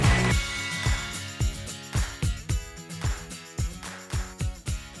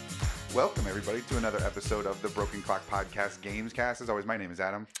Welcome, everybody, to another episode of the Broken Clock Podcast Gamescast. As always, my name is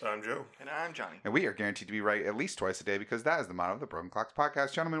Adam. I'm Joe. And I'm Johnny. And we are guaranteed to be right at least twice a day because that is the motto of the Broken Clocks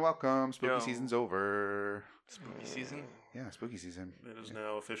Podcast. Gentlemen, welcome. Spooky season's over. Spooky season? Yeah, spooky season. It is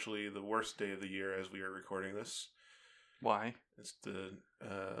now officially the worst day of the year as we are recording this. Why? It's the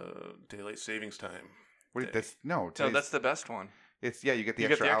daylight savings time. Wait, that's, no, No, that's the best one. it's you get the You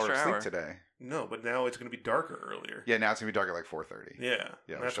extra get the hour extra of sleep hour. today. No, but now it's going to be darker earlier. Yeah, now it's gonna be dark at like 4:30. Yeah.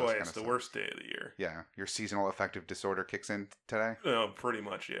 Yeah, And that's which why kinda it's the sucks. worst day of the year. Yeah, your seasonal affective disorder kicks in today. Oh, pretty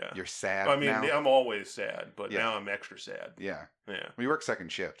much, yeah. You're sad I mean, now. I'm always sad, but Yeah. now I'm extra sad. Yeah, Yeah. well, you work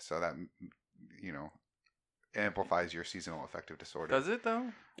second shift, so that amplifies your seasonal affective disorder. Does it,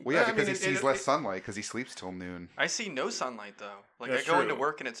 though? Well, yeah, I because mean, he sees less sunlight because he sleeps till noon. I see no sunlight, though. Like, That's I go into true.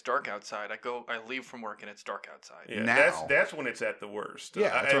 work and it's dark outside. I leave from work and it's dark outside. Yeah, Now. that's when it's at the worst. Yeah,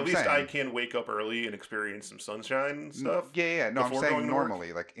 that's what at I'm least saying. I can wake up early and experience some sunshine and stuff. Yeah. No, I'm before saying going to work?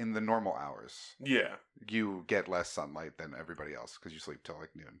 normally, like in the normal hours, Yeah. you get less sunlight than everybody else because you sleep till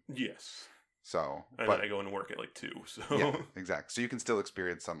like noon. Yes. So, And but then I go into work at like 2. So yeah, exactly. So you can still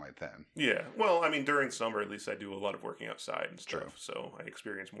experience sunlight then. Yeah. Well, I mean, during summer, at least I do a lot of working outside and stuff, True. so I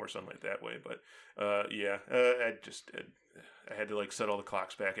experience more sunlight that way. But I had to like set all the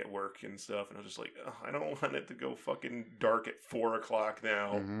clocks back at work and stuff, and I was just like, oh, I don't want it to go fucking dark at 4 o'clock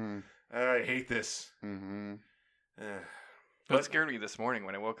now. Mm-hmm. I hate this. Mm-hmm. But it scared me this morning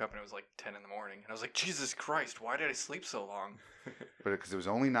when I woke up and it was like 10 in the morning. And I was like, Jesus Christ, why did I sleep so long? But because it was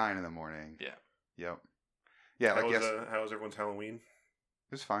only 9 in the morning. Yeah. Yep. Yeah, like yes, it How was everyone's Halloween?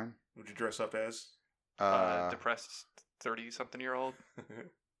 was fine. What'd you dress up as? Depressed 30-something-year-old.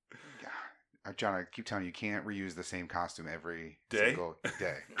 John, I keep telling you, you can't reuse the same costume every Day? single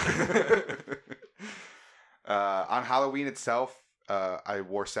day. On Halloween itself, I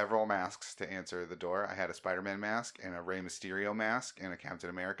wore several masks to answer the door. I had a Spider-Man mask and a Rey Mysterio mask and a Captain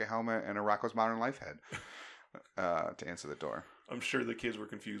America helmet and a Rocko's Modern Life head to answer the door. I'm sure the kids were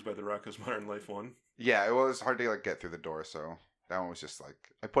confused by the Rocko's Modern Life one. Yeah, it was hard to like get through the door, so that one was just like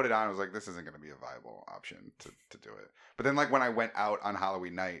I put it on. I was like, this isn't going to be a viable option to do it. But then, like when I went out on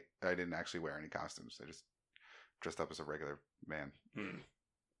Halloween night, I didn't actually wear any costumes. I just dressed up as a regular man,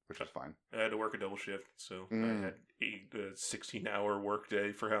 which was fine. I had to work a double shift, so I had a 16-hour work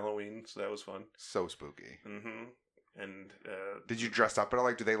day for Halloween, so that was fun. So spooky. Mm-hmm. And Did you dress up at all?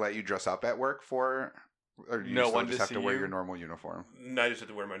 Like, do they let you dress up at work for? Or do you No still one just to have to see wear you? your normal uniform? I just had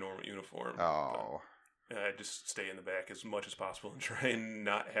to wear my normal uniform. Oh, but I just stay in the back as much as possible and try and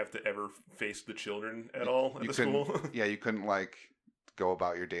not have to ever face the children at all at the couldn't. school. Yeah, you couldn't like go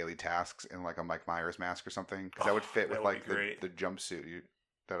about your daily tasks in like a Mike Myers mask or something because that would fit that with would like be great. the jumpsuit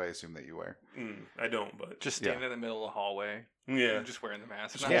that I assume that you wear. I don't, but Just standing in the middle of the hallway. yeah, I'm just wearing the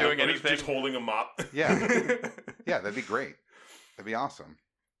mask. Just Not holding- doing anything. Just holding a mop. Yeah, yeah, that'd be great. That'd be awesome.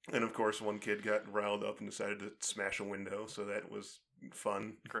 And of course, one kid got riled up and decided to smash a window, so that was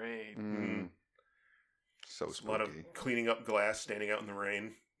fun. Great. So A spooky. lot of cleaning up glass, standing out in the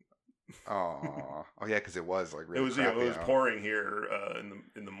rain. Oh yeah, because it was like really. It was crappy it was out. pouring here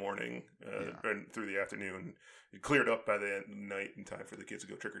in the morning Yeah. and through the afternoon. It cleared up by the night in time for the kids to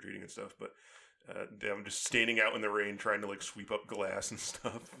go trick or treating and stuff. But I'm just standing out in the rain trying to like sweep up glass and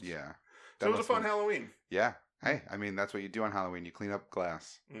stuff. Yeah, So it was a must fun have- Halloween. Yeah. Hey, I mean that's what you do on Halloween. You clean up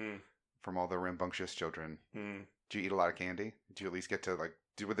glass Mm, from all the rambunctious children. mm. Do you eat a lot of candy? Do you at least get to like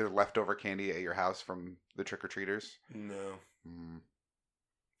were there leftover candy at your house from the trick or treaters? No, Mm.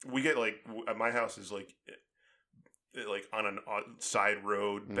 we get like my house is like on an side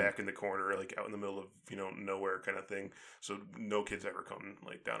road back in the corner, like out in the middle of nowhere kind of thing. So no kids ever come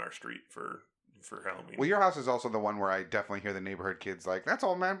like down our street for Halloween. Well, your house is also the one where I definitely hear the neighborhood kids like, "That's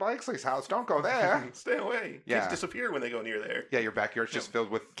old man Blakesley's house. Don't go there." Stay away. Yeah. Kids disappear when they go near there. Yeah, your backyard's just filled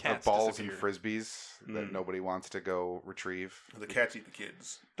with Cats balls disappear. and frisbees that nobody wants to go retrieve. The cats eat the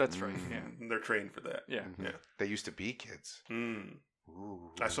kids. That's right. Yeah. They're trained for that. Yeah. Mhm. Yeah. They used to be kids. Mm.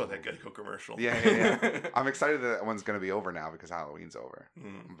 Ooh. I saw that Geico commercial. Yeah. I'm excited that one's going to be over now because Halloween's over.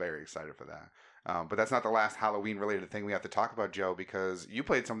 Mm. I'm very excited for that. But that's not the last Halloween-related thing we have to talk about, Joe, because you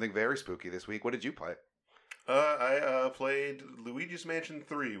played something very spooky this week. What did you play? I played Luigi's Mansion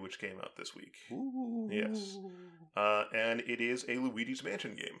 3, which came out this week. Ooh. Yes. And it is a Luigi's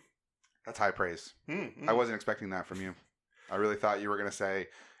Mansion game. That's high praise. Mm, I wasn't expecting that from you. I really thought you were going to say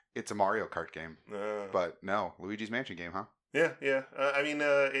it's a Mario Kart game. But no, Luigi's Mansion game, huh? Yeah. I mean,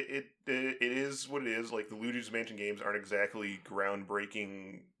 it is what it is. Like, the Luigi's Mansion games aren't exactly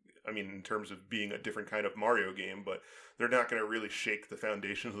groundbreaking, I mean, in terms of being a different kind of Mario game, but they're not going to really shake the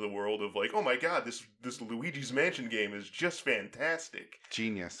foundations of the world of like, oh my god, this Luigi's Mansion game is just fantastic.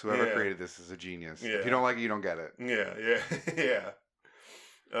 Genius. Whoever Yeah. created this is a genius. Yeah. If you don't like it, you don't get it. Yeah.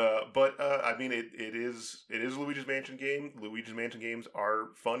 I mean, it is a Luigi's Mansion game. Luigi's Mansion games are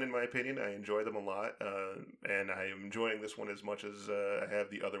fun, in my opinion. I enjoy them a lot, and I am enjoying this one as much as I have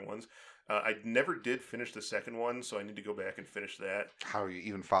the other ones. I never did finish the second one, so I need to go back and finish that. How are you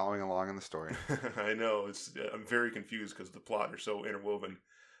even following along in the story? I know I'm very confused because the plot are so interwoven.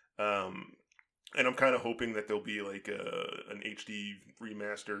 And I'm kind of hoping that there'll be like an HD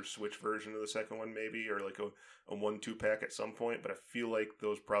remaster Switch version of the second one, maybe, or like a 1-2 pack at some point. But I feel like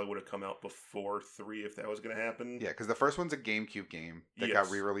those probably would have come out before 3 if that was going to happen. Yeah, because the first one's a GameCube game that got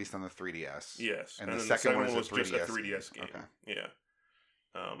re-released on the 3DS. Yes, and the second one was just a 3DS game. Okay. Yeah.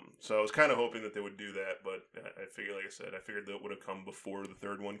 So I was kind of hoping that they would do that, but I figured, like I said, that would have come before the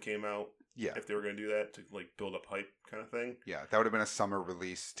third one came out. Yeah. If they were going to do that to like build up hype kind of thing. Yeah, that would have been a summer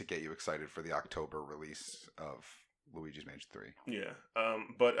release to get you excited for the October release of Luigi's Mansion 3. Yeah.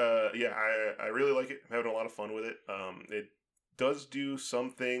 Yeah, I really like it. I'm having a lot of fun with it. It does do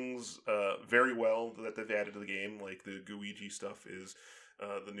some things very well that they've added to the game, like the Gooigi stuff is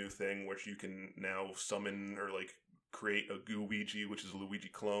the new thing, which you can now summon or like create a Gooigi, which is a Luigi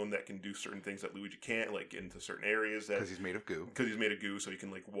clone that can do certain things that Luigi can't, like get into certain areas. Because he's made of goo. Because he's made of goo, so he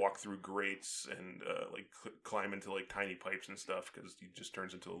can like walk through grates and climb into like tiny pipes and stuff. Because he just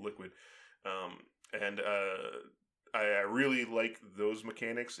turns into a liquid. I really like those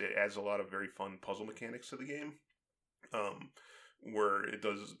mechanics. It adds a lot of very fun puzzle mechanics to the game. Where it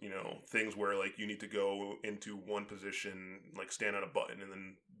does, things where like you need to go into one position, like stand on a button, and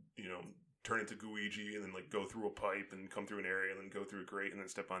then turn into Gooigi, and then like go through a pipe and come through an area, and then go through a grate, and then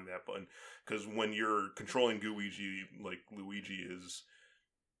step on that button. Because when you're controlling Gooigi, like Luigi is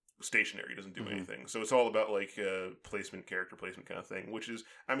stationary, he doesn't do anything. So it's all about like character placement kind of thing. Which is,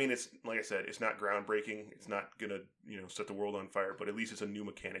 I mean, it's like I said, it's not groundbreaking. It's not gonna set the world on fire, but at least it's a new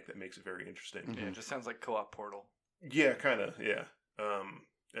mechanic that makes it very interesting. Yeah, it just sounds like co-op Portal. Yeah, kind of. Yeah.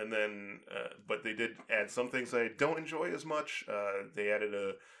 And then, but they did add some things I don't enjoy as much. They added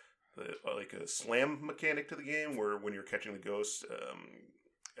a slam mechanic to the game where when you're catching the ghosts,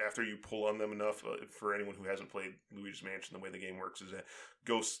 after you pull on them enough, for anyone who hasn't played Luigi's Mansion, the way the game works is that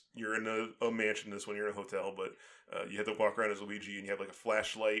ghosts, you're in a mansion, this one you're in a hotel, but you have to walk around as Luigi, and you have like a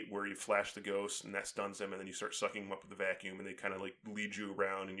flashlight where you flash the ghosts, and that stuns them, and then you start sucking them up with the vacuum, and they kind of like lead you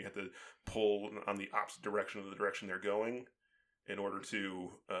around, and you have to pull on the opposite direction of the direction they're going in order to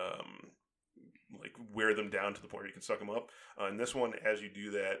like wear them down to the point where you can suck them up. In this one, as you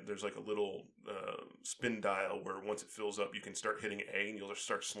do that, there's like a little spin dial where once it fills up, you can start hitting A, and you'll just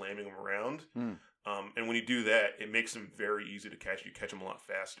start slamming them around. And when you do that, it makes them very easy to catch. You catch them a lot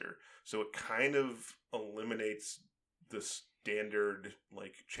faster. So it kind of eliminates the standard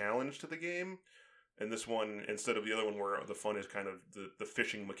like challenge to the game. And this one, instead of the other one where the fun is kind of the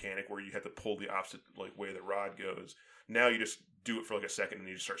fishing mechanic where you have to pull the opposite like way the rod goes, now you just do it for like a second and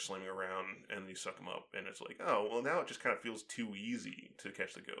you just start slamming around and you suck them up. And it's like, oh, well, now it just kind of feels too easy to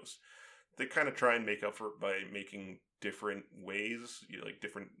catch the ghosts. They kind of try and make up for it by making different ways, like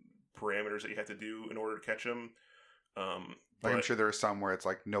different parameters that you have to do in order to catch them. Like I'm sure there are some where it's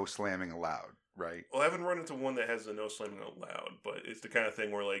like no slamming allowed, right? Well, I haven't run into one that has the no slamming allowed, but it's the kind of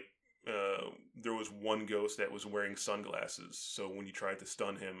thing where like there was one ghost that was wearing sunglasses, so when you tried to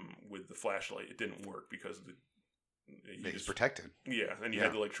stun him with the flashlight, it didn't work because he's protected. Yeah, and you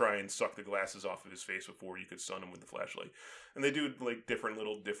had to like try and suck the glasses off of his face before you could stun him with the flashlight. And they do like different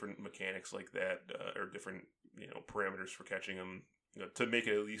mechanics like that, or different parameters for catching them to make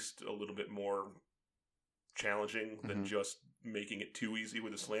it at least a little bit more challenging than just making it too easy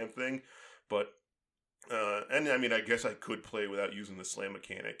with the slam thing. But and I mean, I guess I could play without using the slam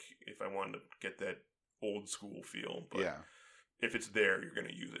mechanic if I wanted to get that old school feel. But if it's there, you're going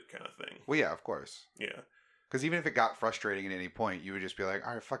to use it kind of thing. Well, yeah, of course. Yeah. Because even if it got frustrating at any point, you would just be like,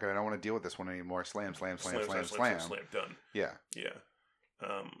 all right, fuck it, I don't want to deal with this one anymore. Slam. Done. Yeah. Yeah.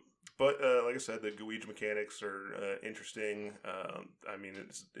 But like I said, the Gooigi mechanics are interesting. I mean,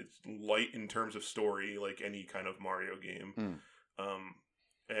 it's light in terms of story, like any kind of Mario game.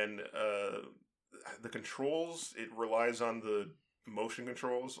 And the controls, it relies on the motion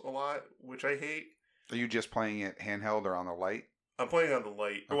controls a lot, which I hate. Are you just playing it handheld or on the light? I'm playing on the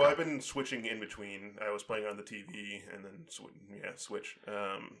light. Okay. Well, I've been switching in between. I was playing on the TV and then switch.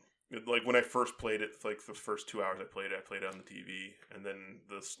 Like when I first played it, like the first 2 hours I played it on the TV, and then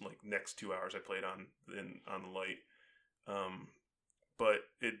the like next 2 hours I played on the light. But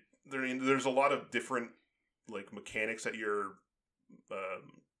there's a lot of different like mechanics that you're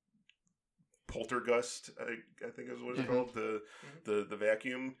Poltergust, I think is what it's called, the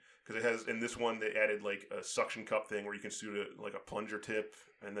vacuum, because it has, in this one they added like a suction cup thing where you can shoot like a plunger tip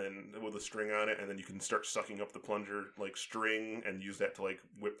and then with a string on it, and then you can start sucking up the plunger like string and use that to like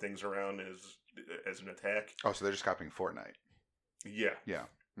whip things around as an attack. Oh, so they're just copying Fortnite. Yeah.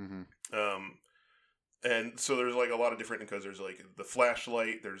 Mm-hmm. And so there's like a lot of different, because there's like the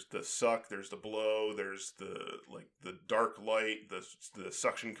flashlight, there's the suck, there's the blow, there's the dark light, the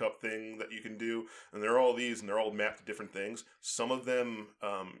suction cup thing that you can do, and they're all these, and they're all mapped to different things. Some of them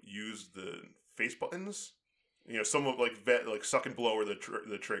use the face buttons, some of like suck and blow are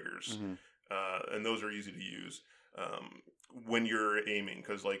the triggers, and those are easy to use when you're aiming,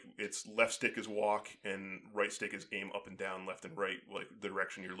 because like it's left stick is walk and right stick is aim up and down, left and right, like the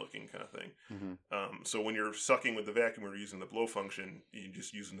direction you're looking, kind of thing. So when you're sucking with the vacuum or using the blow function, you're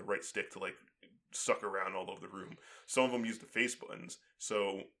just using the right stick to like suck around all over the room. Some of them use the face buttons,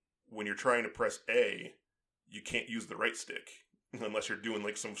 so when you're trying to press A, you can't use the right stick unless you're doing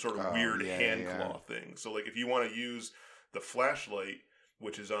like some sort of weird hand claw thing. So like if you want to use the flashlight,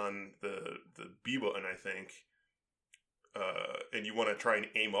 which is on the B button, I think, and you want to try and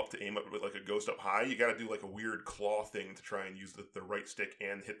aim up with like a ghost up high, you got to do like a weird claw thing to try and use the right stick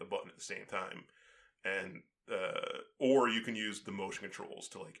and hit the button at the same time. And or you can use the motion controls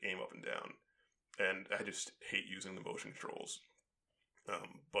to like aim up and down. And I just hate using the motion controls.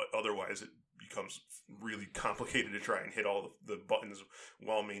 But otherwise it becomes really complicated to try and hit all the buttons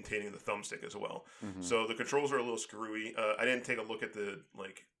while maintaining the thumbstick as well. So the controls are a little screwy. I didn't take a look at the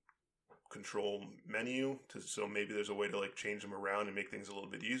like control menu so maybe there's a way to like change them around and make things a little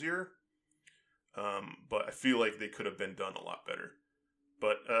bit easier, but I feel like they could have been done a lot better.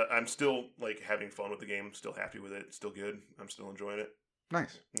 But I'm still like having fun with the game, still happy with it, still good, I'm still enjoying it.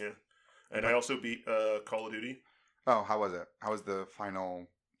 Nice. Yeah. And I also beat Call of Duty. Oh, how was it? How was the final?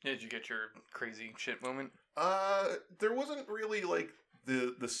 Yeah, did you get your crazy shit moment? There wasn't really like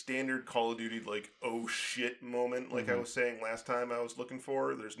the standard Call of Duty like oh shit moment like I was saying last time I was looking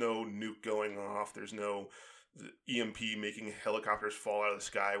for. There's no nuke going off. There's no EMP making helicopters fall out of the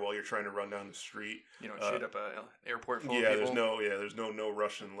sky while you're trying to run down the street. You don't shoot up an airport full of people. There's no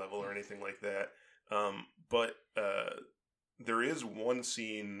Russian level or anything like that. But there is one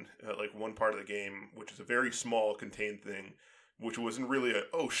scene, like one part of the game, which is a very small contained thing, which wasn't really a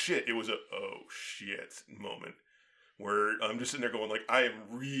oh shit. It was a oh shit moment. Where I'm just sitting there going like, I am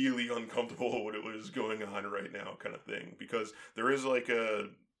really uncomfortable with what is going on right now, kind of thing. Because there is like a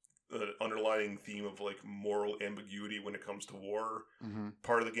underlying theme of like moral ambiguity when it comes to war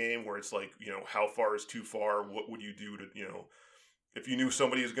part of the game, where it's like, how far is too far? What would you do to, if you knew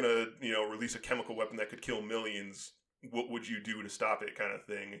somebody is going to, release a chemical weapon that could kill millions, what would you do to stop it, kind of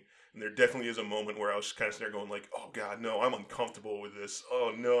thing. And there definitely is a moment where I was kind of sitting there going like, oh God, no, I'm uncomfortable with this.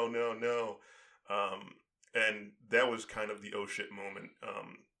 Oh, no. And that was kind of the oh shit moment,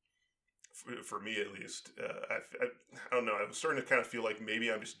 for me at least. I don't know, I was starting to kind of feel like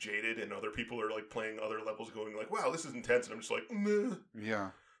maybe I'm just jaded and other people are like playing other levels going like, wow, this is intense. And I'm just like, meh.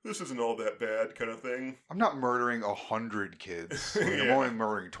 Yeah. This isn't all that bad, kind of thing. I'm not murdering 100 kids. I'm only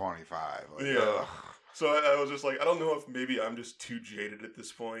murdering 25. Like, yeah. Ugh. So I was just like, I don't know if maybe I'm just too jaded at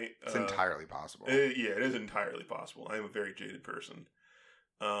this point. It's entirely possible. It is entirely possible. I am a very jaded person.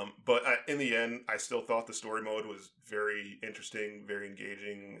 But in the end, I still thought the story mode was very interesting, very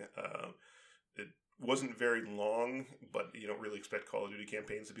engaging. It wasn't very long, but you don't really expect Call of Duty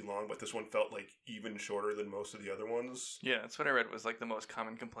campaigns to be long. But this one felt like even shorter than most of the other ones. Yeah, that's what I read was like the most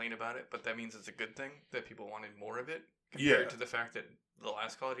common complaint about it. But that means it's a good thing that people wanted more of it compared to the fact that the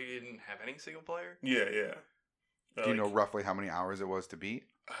last Call of Duty didn't have any single player. Yeah. Do you know roughly how many hours it was to beat?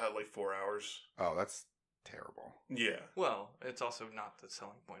 Like 4 hours. Oh, that's terrible. Yeah. Well, it's also not the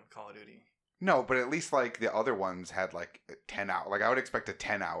selling point of Call of Duty. No, but at least like the other ones had like 10 hour. Like I would expect a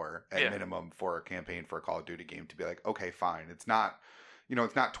 10 hour at minimum for a campaign for a Call of Duty game to be like, okay, fine. It's not,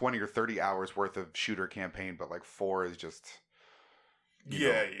 it's not 20 or 30 hours worth of shooter campaign, but like 4 is just.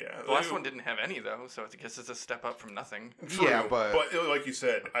 Yeah. The last one didn't have any though, so I guess it's a step up from nothing. True, yeah, but like you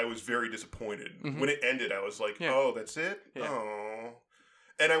said, I was very disappointed when it ended. I was like, oh, that's it. Yeah. Oh.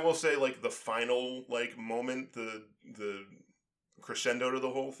 And I will say, like, the final, like, moment, the crescendo to the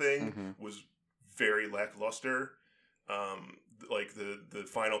whole thing was very lackluster. Like, the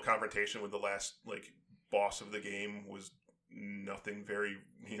final confrontation with the last, like, boss of the game was nothing very,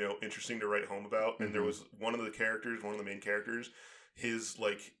 interesting to write home about. And there was one of the main characters, his,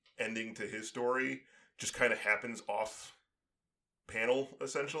 like, ending to his story just kind of happens off panel,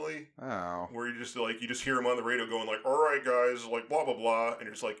 essentially. Oh. Where you just hear him on the radio going like, all right guys, like blah blah blah, and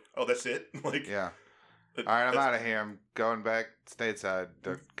you're just like, oh, that's it. Like, yeah. All right, I'm out of here. I'm going back stateside.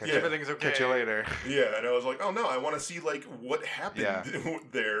 Everything's okay. Catch you later. Yeah, and I was like, oh no, I want to see like what happened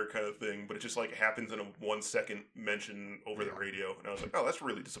there, kind of thing. But it just like happens in a 1 second mention over the radio, and I was like, oh, that's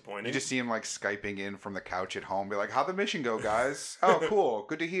really disappointing. You just see him like Skyping in from the couch at home, be like, "How'd the mission go, guys? Oh, cool,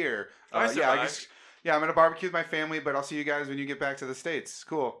 good to hear. I'm gonna barbecue with my family, but I'll see you guys when you get back to the States.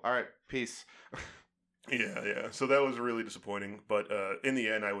 Cool. All right, peace." Yeah. So that was really disappointing, but in the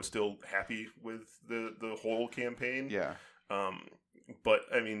end, I was still happy with the whole campaign. Yeah. But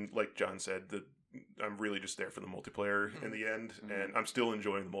I mean, like John said, I'm really just there for the multiplayer in the end, and I'm still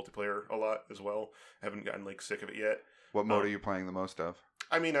enjoying the multiplayer a lot as well. I haven't gotten like sick of it yet. What mode are you playing the most of?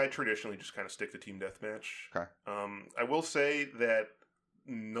 I mean, I traditionally just kind of stick to team deathmatch. Okay. I will say that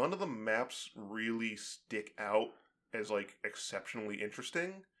none of the maps really stick out as like exceptionally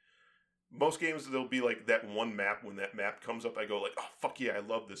interesting. Most games, there'll be like that one map. When that map comes up, I go like, oh, fuck yeah, I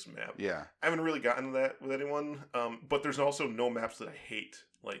love this map. Yeah. I haven't really gotten to that with anyone. But there's also no maps that I hate.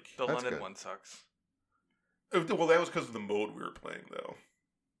 Like the London one sucks. Well, that was because of the mode we were playing, though.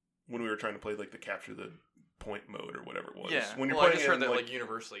 When we were trying to play like the capture the point mode or whatever it was. Yeah. When you're I playing just heard that like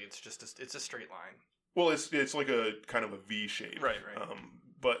universally, it's just it's a straight line. Well, it's like a kind of a V shape. Right.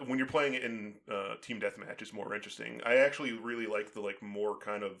 But when you're playing it in team deathmatch, it's more interesting. I actually really like the like more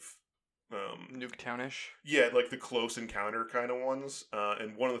kind of Nuketown-ish. Yeah, like the close encounter kind of ones.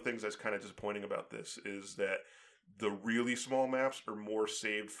 And one of the things that's kind of disappointing about this is that the really small maps are more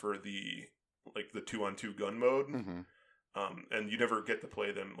saved for the 2-on-2 gun mode. Mm-hmm. And you never get to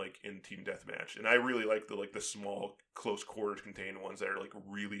play them like in team deathmatch. And I really like the small close quarters contained ones that are like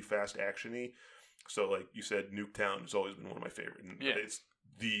really fast actiony. So like you said, Nuketown has always been one of my favorite. And it's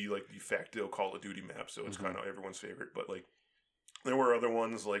the de facto Call of Duty map, so it's kind of everyone's favorite. But like there were other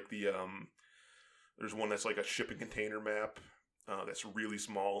ones like there's one that's like a shipping container map that's really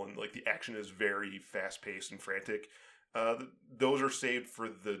small and like the action is very fast paced and frantic. Those are saved for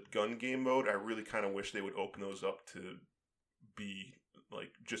the gun game mode. I really kind of wish they would open those up to be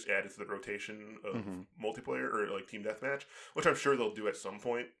like just added to the rotation of multiplayer or like team deathmatch, which I'm sure they'll do at some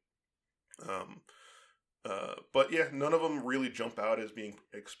point. But yeah, none of them really jump out as being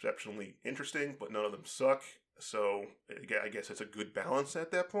exceptionally interesting, but none of them suck. So I guess it's a good balance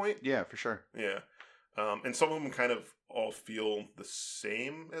at that point. Yeah, for sure. Yeah. And some of them kind of all feel the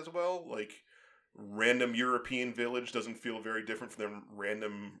same as well. Like random European village doesn't feel very different from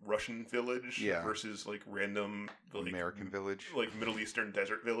random Russian village versus like random like, American village, like Middle Eastern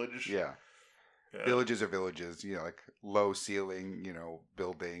desert village. Yeah. Villages are villages, like low ceiling,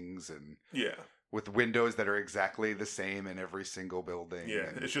 buildings and with windows that are exactly the same in every single building. Yeah,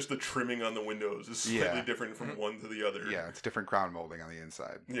 it's just the trimming on the windows is slightly different from one to the other. Yeah, it's different crown molding on the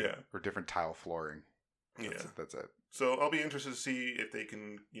inside. Yeah. Or different tile flooring. That's it. So I'll be interested to see if they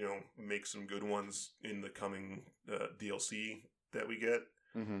can, make some good ones in the coming DLC that we get.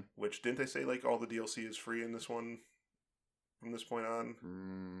 Mm-hmm. Which, didn't they say, like, all the DLC is free in this one from this point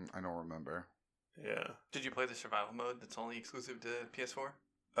on? I don't remember. Yeah. Did you play the survival mode that's only exclusive to PS4?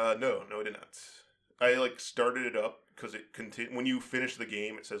 No, I did not. I started it up because it when you finish the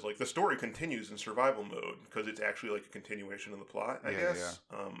game, it says the story continues in survival mode because it's actually like a continuation of the plot, I guess.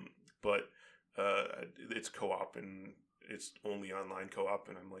 Yeah. But it's co-op and it's only online co-op,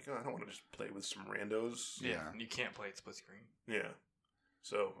 and I'm like, I don't want to just play with some randos. Yeah, you can't play it split screen. Yeah.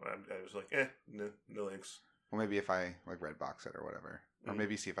 So I was like, no thanks. Well, maybe if I Redbox it or whatever, or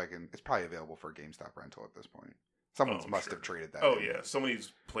maybe see if I can. It's probably available for GameStop rental at this point. Someone must have traded that. Oh in. Yeah,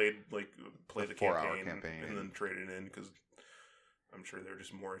 somebody's played the 4-hour campaign and then traded in because I'm sure they're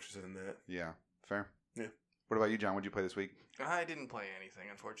just more interested in that. Yeah, fair. Yeah. What about you, John? What'd you play this week? I didn't play anything,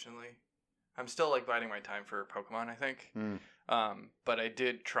 unfortunately. I'm still biding my time for Pokemon, I think. But I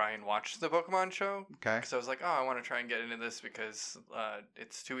did try and watch the Pokemon show. Okay. Because I was like, I want to try and get into this because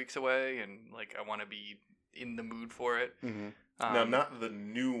it's 2 weeks away and I want to be in the mood for it. Mm-hmm. Now, not the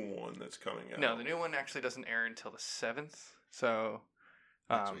new one that's coming out. No, the new one actually doesn't air until the 7th. So,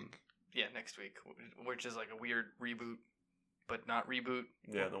 next week. Yeah, next week, which is like a weird reboot, but not reboot.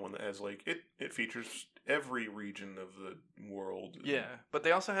 Yeah, the one that has it features every region of the world. Yeah, but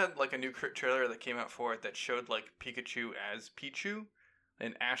they also had a new trailer that came out for it that showed Pikachu as Pichu,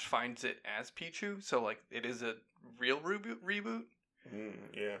 and Ash finds it as Pichu. So it is a real reboot.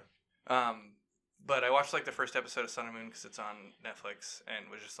 Yeah. But I watched the first episode of Sun and Moon because it's on Netflix and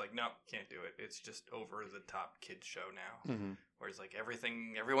was just no, can't do it. It's just over the top kids show now. Mm-hmm. Whereas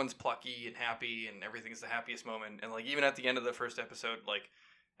everyone's plucky and happy and everything's the happiest moment. And even at the end of the first episode,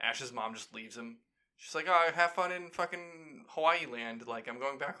 Ash's mom just leaves him. She's like, "Oh, have fun in fucking Hawaii land. I'm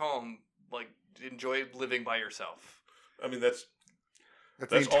going back home. Enjoy living by yourself." I mean, that's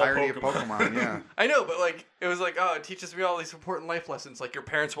That's the That's all entirety of Pokemon. Pokemon. Yeah. I know, but like it was like, oh, it teaches me all these important life lessons. Like your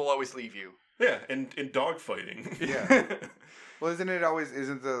parents will always leave you. Yeah, and dog fighting. Yeah. Well, isn't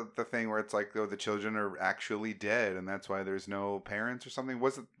the thing where it's like, the children are actually dead and that's why there's no parents or something?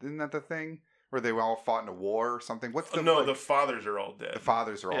 Isn't that the thing? Where they all fought in a war or something? What's the No, the fathers are all dead. the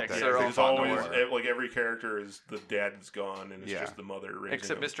fathers are all Yeah, 'cause dead. they're They all There's fought in a always war. like every character is the dad's gone and it's Yeah. just the mother raising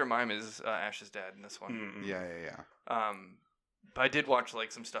Except him. Mr. Mime is Ash's dad in this one. Mm-mm. Yeah. But I did watch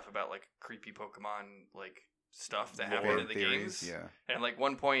like some stuff about like creepy Pokemon like stuff that happened Lore in the Theories, games. yeah. And like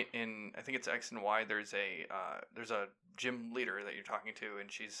one point in I think it's X and Y, there's a gym leader that you're talking to,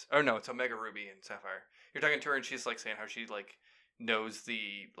 and she's it's Omega Ruby and Sapphire. You're talking to her, and she's like saying how she like knows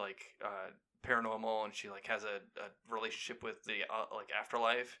the like paranormal, and she like has a relationship with the like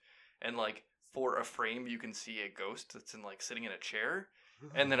afterlife, and like for a frame you can see a ghost that's in like sitting in a chair.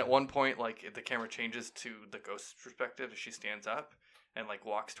 And then at one point, like the camera changes to the ghost's perspective as she stands up and like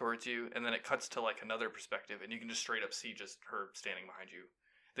walks towards you, and then it cuts to like another perspective, and you can just straight up see just her standing behind you.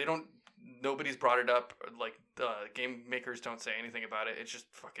 Nobody's brought it up. Like the game makers don't say anything about it. It's just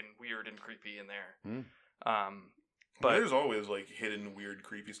fucking weird and creepy in there. But there's always like hidden weird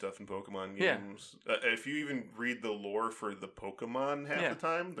creepy stuff in Pokemon games. Yeah. If you even read the lore for the Pokemon half the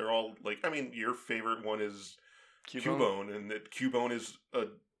time, they're all like, I mean, your favorite one is Cubone, and that Cubone is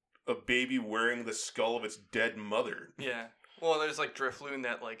a baby wearing the skull of its dead mother. Yeah. Well, there's like Drifloon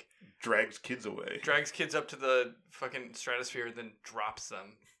that like drags kids away. Drags kids up to the fucking stratosphere and then drops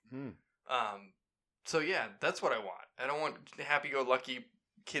them. So yeah, that's what I want. I don't want happy-go-lucky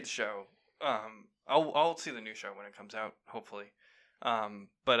kids show. I'll see the new show when it comes out, hopefully.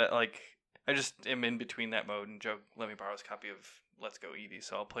 But like I just am in between that mode, and Joe let me borrow his copy of Let's Go Eevee,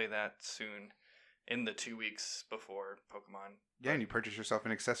 so I'll play that soon. In the 2 weeks before Pokemon. Yeah, and you purchased yourself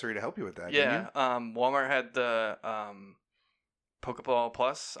an accessory to help you with that. Yeah, didn't you? Walmart had the Pokeball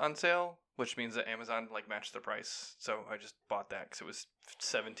Plus on sale, which means that Amazon like matched the price. So I just bought that because it was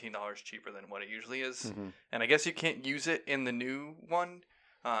 $17 cheaper than what it usually is. Mm-hmm. And I guess you can't use it in the new one.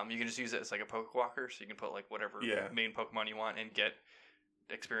 You can just use it as like a Pokewalker, so you can put like whatever main Pokemon you want and get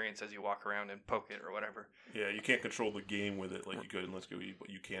experience as you walk around and poke it or whatever. Yeah, you can't control the game with it like you could in Let's Go Eevee, but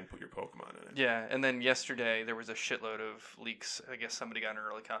you can put your Pokemon in it. Yeah, and then yesterday there was a shitload of leaks. I guess somebody got an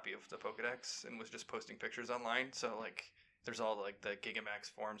early copy of the Pokedex and was just posting pictures online. So like, there's all like the Gigamax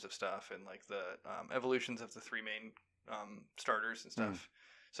forms of stuff and like the evolutions of the 3 main starters and stuff.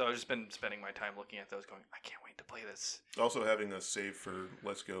 So I've just been spending my time looking at those, going, I can't wait to play this. Also, having a save for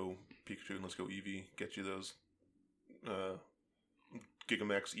Let's Go Pikachu and Let's Go Eevee get you those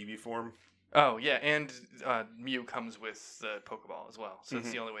Gigamax Eevee form. Oh, yeah, and Mew comes with the Pokeball as well. So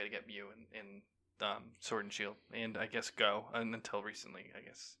that's the only way to get Mew in Sword and Shield. And I guess Go, and until recently, I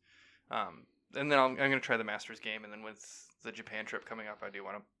guess. And then I'm going to try the Masters game, and then with the Japan trip coming up, I do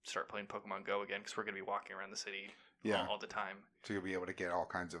want to start playing Pokemon Go again, because we're going to be walking around the city all the time. So you'll be able to get all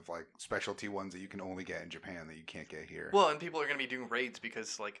kinds of like specialty ones that you can only get in Japan that you can't get here. Well, and people are going to be doing raids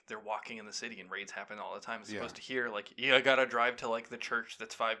because like they're walking in the city and raids happen all the time. As opposed to here, like you got to drive to like the church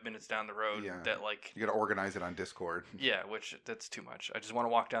that's 5 minutes down the road. Yeah. That like you got to organize it on Discord. Yeah, which that's too much. I just want to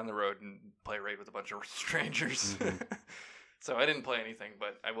walk down the road and play a raid with a bunch of strangers. So I didn't play anything,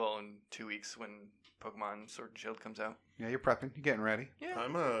 but I will in 2 weeks when Pokemon Sword and Shield comes out. Yeah, you're prepping. You're getting ready. Yeah.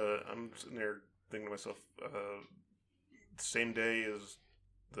 I'm sitting there thinking to myself, same day as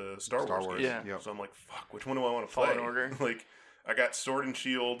the Star Wars. Yeah. Yep. So I'm like, fuck, which one do I want to play? Fallen Order. Like, I got Sword and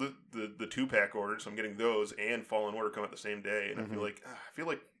Shield, the 2-pack order, so I'm getting those, and Fallen Order come out the same day, and I feel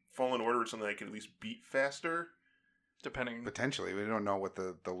like Fallen Order is something I could at least beat faster. Depending. Potentially. We don't know what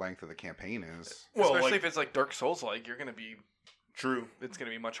the length of the campaign is. Well, especially if it's like Dark Souls-like, you're going to be... True. It's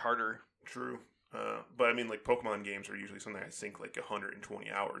going to be much harder. True. But I mean, like, Pokemon games are usually something I think like 120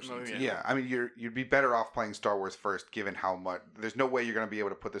 hours. Yeah, I mean, you'd be better off playing Star Wars first, given how much. There's no way you're going to be able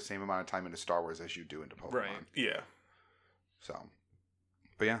to put the same amount of time into Star Wars as you do into Pokemon. Right. Yeah. So,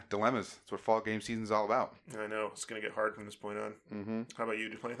 but yeah, dilemmas. That's what fall game season's all about. I know it's going to get hard from this point on. Mm-hmm. How about you?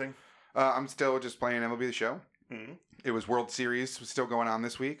 Did you play anything? I'm still just playing MLB The Show. Mm-hmm. It was World Series was still going on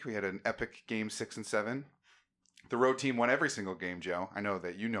this week. We had an epic game 6 and 7. The road team won every single game, Joe. I know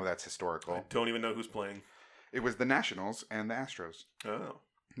that that's historical. I don't even know who's playing. It was the Nationals and the Astros. Oh.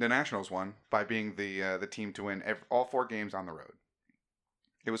 The Nationals won by being the team to win all 4 games on the road.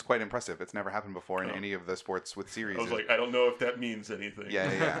 It was quite impressive. It's never happened before in any of the sports with series. I was like, I don't know if that means anything.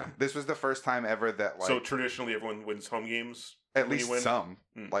 Yeah. This was the first time ever that like. So traditionally, everyone wins home games. At least some.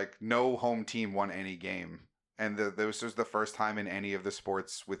 Like no home team won any game, and this was the first time in any of the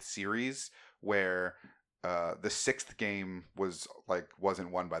sports with series where. The 6th game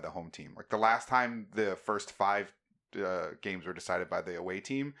wasn't won by the home team. Like the last time the first 5 games were decided by the away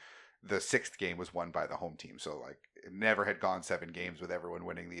team. The 6th game was won by the home team. So like it never had gone 7 games with everyone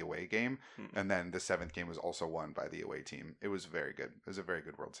winning the away game. And then the 7th game was also won by the away team. It was very good. It was a very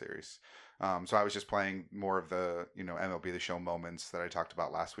good World Series. So I was just playing more of the, MLB The Show moments that I talked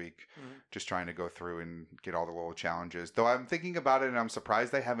about last week. Just trying to go through and get all the little challenges. Though I'm thinking about it and I'm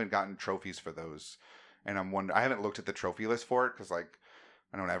surprised I haven't gotten trophies for those. And I haven't looked at the trophy list for it because like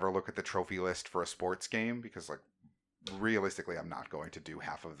I don't ever look at the trophy list for a sports game because like realistically I'm not going to do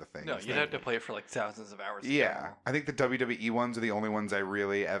half of the things. No, you'd have to play it for like thousands of hours. Yeah, I think the WWE ones are the only ones I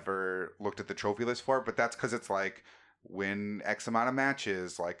really ever looked at the trophy list for, but that's because it's like win X amount of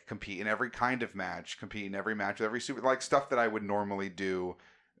matches, like compete in every kind of match, compete in every match with every super, like stuff that I would normally do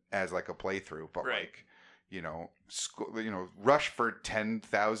as like a playthrough, but Right. like rush for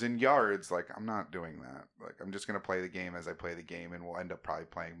 10,000 yards. Like I'm not doing that. Like I'm just gonna play the game as I play the game, and we'll end up probably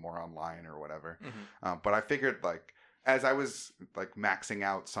playing more online or whatever. But I figured like as I was like maxing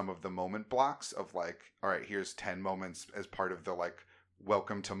out some of the moment blocks of like, all right, here's 10 moments as part of the like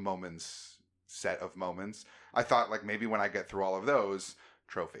welcome to moments set of moments. I thought like maybe when I get through all of those,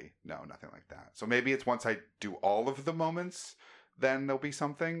 trophy. No, nothing like that. So maybe it's once I do all of the moments, then there'll be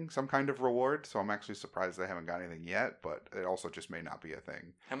some kind of reward. So I'm actually surprised I haven't got anything yet, but it also just may not be a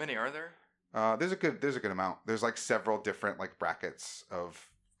thing. How many are there? There's a good amount. There's like several different like brackets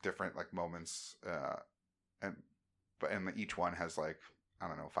of different like moments, and each one has like, I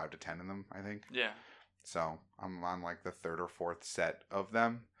don't know, 5 to 10 in them, I think. Yeah. So I'm on like the 3rd or 4th set of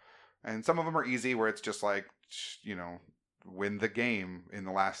them, and some of them are easy where it's just like, win the game in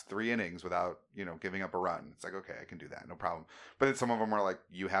the last 3 innings without, giving up a run. It's like, okay, I can do that, no problem. But then some of them are like,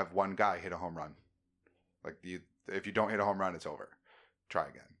 you have one guy hit a home run. Like if you don't hit a home run, it's over. Try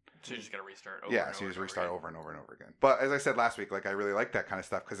again. So you just gotta restart. So you just restart over and over and over again. But as I said last week, like I really like that kind of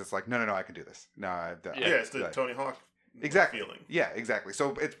stuff because it's like, no, I can do this. No, it's the Tony Hawk feeling. Yeah, exactly.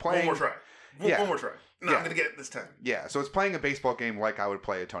 So it's playing. One more try. One more try. No, I'm gonna get it this time. Yeah, so it's playing a baseball game like I would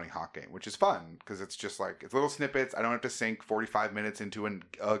play a Tony Hawk game, which is fun because it's just like it's little snippets. I don't have to sink 45 minutes into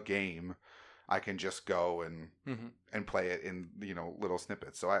a game. I can just go and play it in little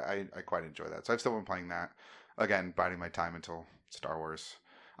snippets. So I quite enjoy that. So I've still been playing that. Again, biding my time until Star Wars.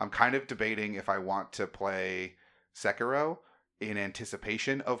 I'm kind of debating if I want to play Sekiro in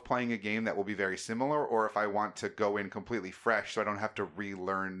anticipation of playing a game that will be very similar, or if I want to go in completely fresh so I don't have to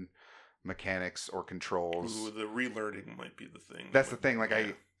relearn mechanics or controls. Ooh, the relearning might be the thing. That's the thing.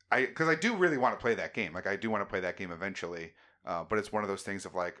 Like because I do really want to play that game. Like I do want to play that game eventually. But it's one of those things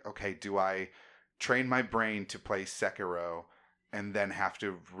of like, okay, do I train my brain to play Sekiro and then have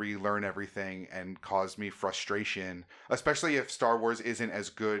to relearn everything and cause me frustration, especially if Star Wars isn't as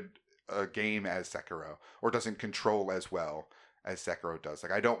good a game as Sekiro or doesn't control as well as Sekiro does.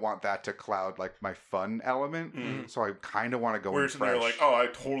 Like I don't want that to cloud like my fun element. So I kind of want to go in fresh. Where you're like, oh, I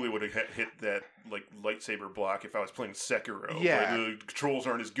totally would have hit that like lightsaber block if I was playing Sekiro. Yeah, the controls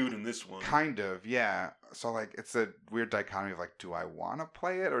aren't as good in this one. Kind of, yeah. So like, it's a weird dichotomy of like, do I want to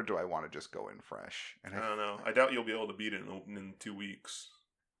play it or do I want to just go in fresh? And I don't know. I doubt you'll be able to beat it in 2 weeks.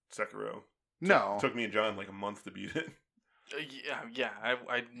 Sekiro. No, Took me and John like a month to beat it. Yeah.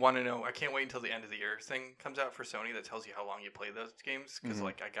 I want to know. I can't wait until the end of the year thing comes out for Sony that tells you how long you play those games. Because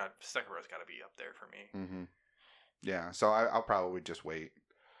like Sekiro's got to be up there for me. Yeah, so I'll probably just wait,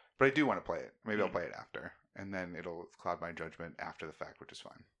 but I do want to play it. Maybe I'll play it after, and then it'll cloud my judgment after the fact, which is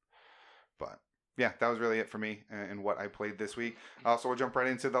fine. But yeah, that was really it for me and what I played this week. So we'll jump right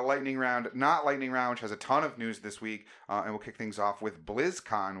into the lightning round. Not lightning round, which has a ton of news this week, and we'll kick things off with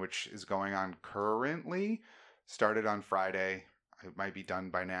BlizzCon, which is going on currently. Started on Friday. It might be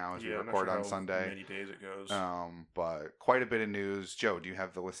done by now as we record on Sunday. Many days it goes. But quite a bit of news. Joe, do you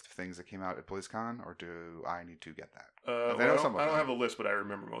have the list of things that came out at BlizzCon, or do I need to get that? I don't have a list, but I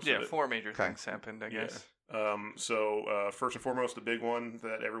remember most of it. Yeah, 4 major things happened, I guess. So first and foremost, the big one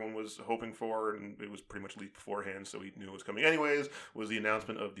that everyone was hoping for, and it was pretty much leaked beforehand, so we knew it was coming anyways, was the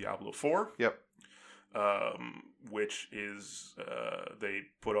announcement of Diablo 4. Yep. Which is they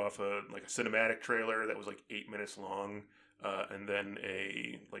put off a cinematic trailer that was like 8 minutes long, and then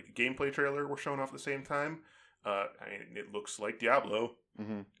a gameplay trailer were shown off at the same time. It looks like Diablo.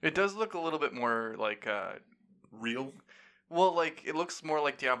 It does look a little bit more like real. Well, like it looks more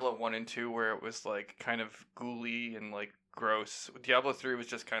like Diablo 1 and 2, where it was like kind of ghouly and like gross. Diablo 3 was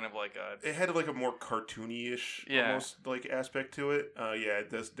just kind of like it had like a more cartoony-ish almost like aspect to it. It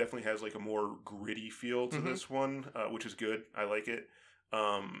definitely has like a more gritty feel to this one, which is good. I like it.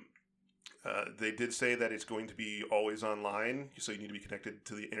 They did say that it's going to be always online, so you need to be connected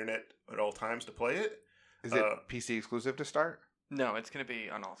to the internet at all times to play it. Is it PC exclusive to start? No, it's going to be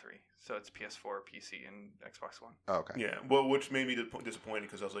on all three. So it's PS4, PC, and Xbox One. Oh, okay. Yeah, well, which made me disappointed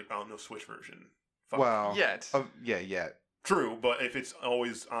because I was like, oh, no Switch version. Fuck. Well, Yet. yeah. True, but if it's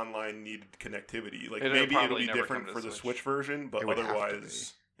always online needed connectivity, like It'll maybe it'll probably be never different come for to the Switch. Switch version, but It would have to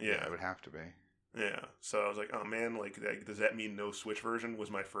otherwise, it would have to be. yeah. So I was like, oh man, like does that mean no Switch version? Was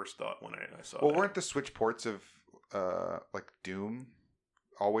my first thought when I saw. Well, that. weren't the Switch ports of like Doom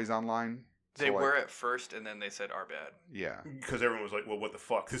always online? They So, like, were at first, and then they said are bad. Yeah. Because everyone was like, well, what the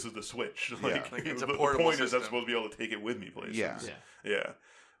fuck? This is the Switch. Like, Like, it's a the portable point is I'm system. supposed to be able to take it with me places. Yeah. Yeah.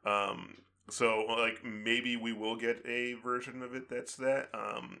 So like maybe we will get a version of it that's that.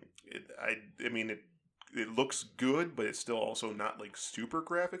 I mean it looks good, but it's still also not like super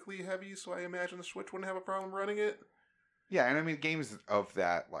graphically heavy. So I imagine the Switch wouldn't have a problem running it. Yeah, and I mean games of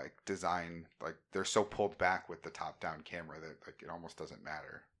that like design, like they're so pulled back with the top-down camera that like it almost doesn't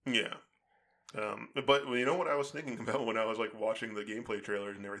matter. Yeah. But you know what I was thinking about when I was like watching the gameplay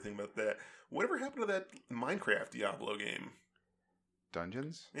trailers and everything about that? Whatever happened to that Minecraft Diablo game?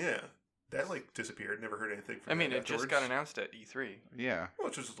 Dungeons? Yeah. That like disappeared. Never heard anything from I mean, that it just afterwards. got announced at E3 Yeah. Well,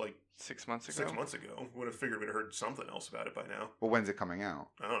 it's just like 6 months ago. 6 months ago. Would have figured we'd have heard something else about it by now. Well, when's it coming out?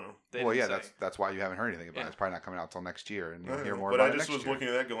 I don't know. They Well, yeah, didn't say. that's why you haven't heard anything about Yeah. it. It's probably not coming out till next year, and I you'll don't hear know. more But about I it just next was year. looking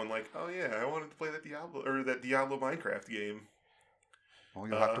at that going like, oh yeah, I wanted to play that Diablo Minecraft game. Well,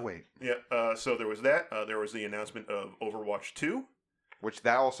 you'll have to wait. Yeah, so there was that. There was the announcement of Overwatch 2. Which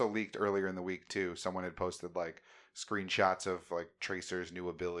that also leaked earlier in the week too. Someone had posted like screenshots of like Tracer's new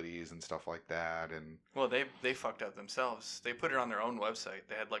abilities and stuff like that, and Well, they fucked up themselves. They put it on their own website.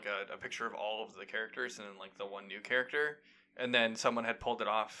 They had like a picture of all of the characters and then like the one new character, and then someone had pulled it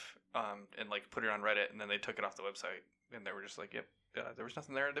off and like put it on Reddit, and then they took it off the website, and they were just like, "Yep, there was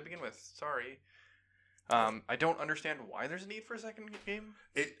nothing there to begin with. Sorry." I don't understand why there's a need for a second game.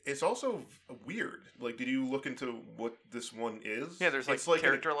 It's also weird. Like, did you look into what this one is? Yeah, there's It's like an-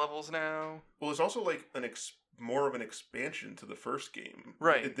 character levels now. well, it's also like more of an expansion to the first game.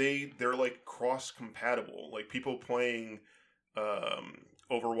 Right. They're like cross compatible. Like people playing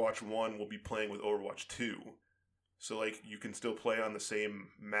Overwatch 1 will be playing with Overwatch 2. So like you can still play on the same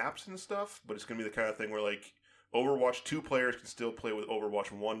maps and stuff, but it's going to be the kind of thing where like Overwatch 2 players can still play with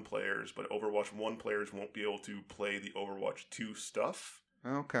Overwatch 1 players, but Overwatch 1 players won't be able to play the Overwatch 2 stuff.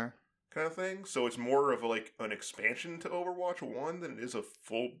 okay. Kind of thing. So it's more of like an expansion to Overwatch 1 than it is a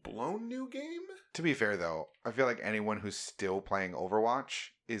full-blown new game. To be fair though, I feel like anyone who's still playing Overwatch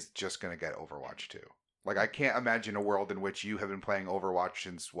is just gonna get Overwatch 2. Like I can't imagine a world in which you have been playing Overwatch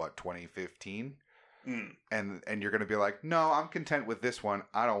since what 2015. And you're gonna be like, no, I'm content with this one.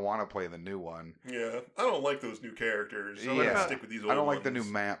 I don't want to play the new one. Yeah, I don't like those new characters. I'm Yeah. gonna stick with these old I don't like the ones.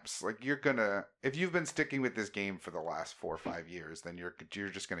 new maps. Like you're gonna, if you've been sticking with this game for the last 4 or 5 years, then you're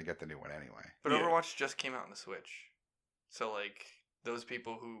just gonna get the new one anyway. But Yeah. Overwatch just came out on the Switch, so like those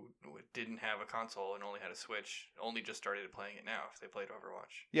people who didn't have a console and only had a Switch only just started playing it now if they played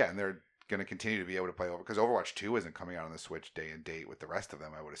Overwatch. Yeah, and they're gonna continue to be able to play over because Overwatch 2 isn't coming out on the Switch day and date with the rest of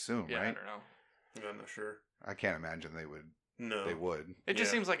them. I would assume, Yeah, I right? don't know. I'm not sure. I can't imagine they would. No. They would. It just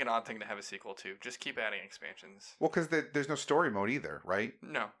Yeah. seems like an odd thing to have a sequel to. Just keep adding expansions. Well, because there's no story mode either, right?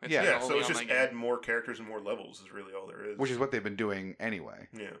 No. It's Yeah. an Yeah, so only it's just online game. add more characters and more levels is really all there is. Which is what they've been doing anyway.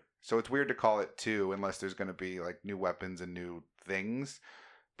 Yeah. So it's weird to call it 2 unless there's going to be like new weapons and new things,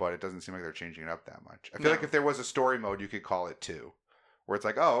 but it doesn't seem like they're changing it up that much. I feel No. like if there was a story mode, you could call it 2, where it's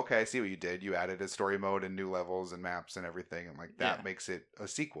like, oh, okay, I see what you did. You added a story mode and new levels and maps and everything, and like that Yeah. makes it a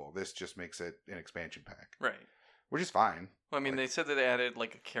sequel. This just makes it an expansion pack, Right. which is fine. Well, I mean, Like- they said that they added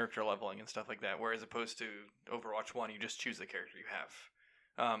like a character leveling and stuff like that, whereas opposed to Overwatch 1, you just choose the character you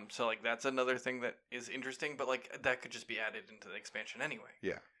have. So like that's another thing that is interesting, but like that could just be added into the expansion anyway.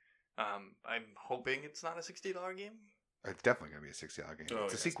 Yeah. I'm hoping it's not a $60 game. It's definitely going to be a $60 game. Oh,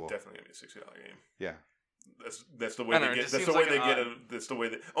 it's yeah, a sequel. It's definitely gonna be a $60 game. Yeah. That's the way I they don't know, it get. just That's the seems way like they an get odd- it. That's the way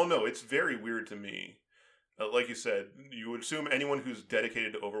that. Oh no, it's very weird to me. Like you said, you would assume anyone who's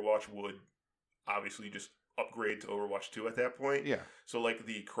dedicated to Overwatch would obviously just upgrade to Overwatch 2 at that point. Yeah. So like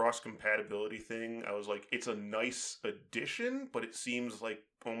the cross compatibility thing, I was like, it's a nice addition, but it seems like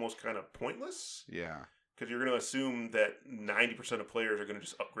almost kind of pointless Yeah. because you're going to assume that 90% of players are going to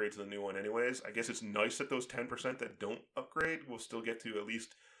just upgrade to the new one anyways. I guess it's nice that those 10% that don't upgrade will still get to at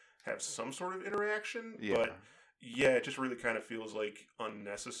least have some sort of interaction. Yeah. But Yeah, it just really kind of feels like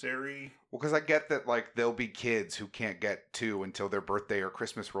unnecessary. Well, because I get that like there'll be kids who can't get 2 until their birthday or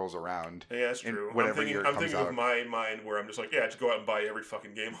Christmas rolls around. Yeah, that's in true. whatever year it I'm comes thinking out. with my mind where I'm just like, yeah, just go out and buy every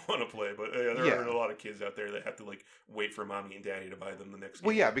fucking game I want to play. But there Yeah. are a lot of kids out there that have to like wait for mommy and daddy to buy them the next game.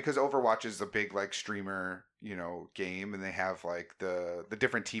 Well, yeah, because Overwatch is a big like streamer, game, and they have like the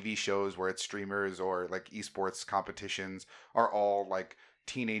different TV shows where it's streamers or like esports competitions are all like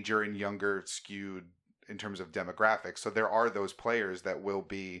teenager and younger skewed in terms of demographics. So there are those players that will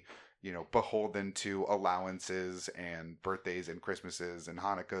be, beholden to allowances and birthdays and Christmases and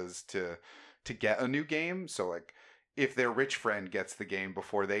Hanukkahs to get a new game. So like if their rich friend gets the game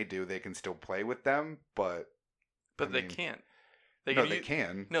before they do, they can still play with them, but I They mean, can't. they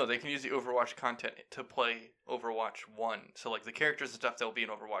can. No, they can use the Overwatch content to play Overwatch 1. So, like, the characters and stuff that will be in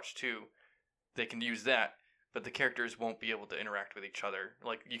Overwatch 2, they can use that, but the characters won't be able to interact with each other.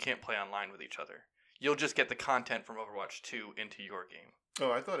 Like, you can't play online with each other. You'll just get the content from Overwatch 2 into your game.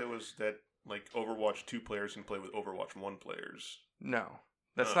 Oh, I thought it was that like Overwatch 2 players can play with Overwatch 1 players. No.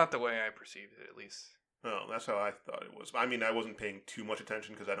 That's Oh. not the way I perceived it, at least. Oh, that's how I thought it was. I mean, I wasn't paying too much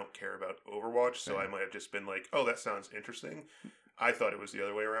attention because I don't care about Overwatch, so I might have just been like, oh, that sounds interesting. I thought it was the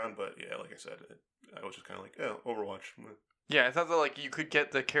other way around, but yeah, like I said, I was just kind of like, oh, Overwatch. Yeah, I thought that like you could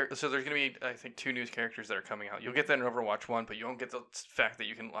get the character. So there's gonna be, I think, 2 new characters that are coming out. You'll get that in Overwatch 1, but you don't get the fact that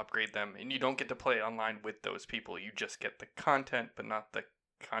you can upgrade them, and you don't get to play online with those people. You just get the content, but not the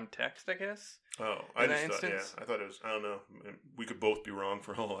context, I guess. Oh, In I that just thought, instance? I thought it was, I don't know. We could both be wrong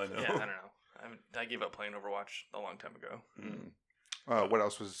for all I know. Yeah, I don't know. I gave up playing Overwatch a long time ago. What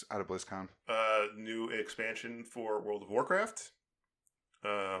else was out of BlizzCon? New expansion for World of Warcraft,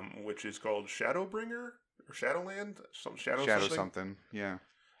 which is called Shadowbringer or Shadowland, Shadow something. Yeah.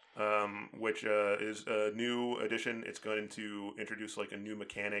 Which is a new addition. It's going to introduce like a new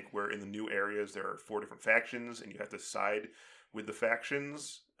mechanic where in the new areas there are 4 different factions, and you have to side with the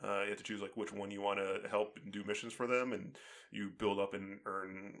factions. You have to choose like which one you want to help and do missions for them, and you build up and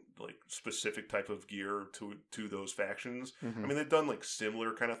earn like specific type of gear to those factions. Mhm. I mean, they've done like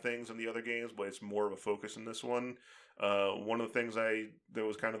similar kind of things in the other games, but it's more of a focus in this one. One of the things that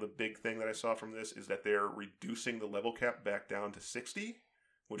was kind of the big thing that I saw from this is that they're reducing the level cap back down to 60,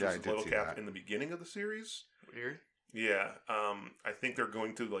 which Yeah, I is the did level see cap that. in the beginning of the series. Weird. Yeah, I think they're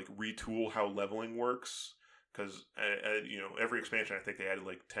going to like retool how leveling works because every expansion I think they added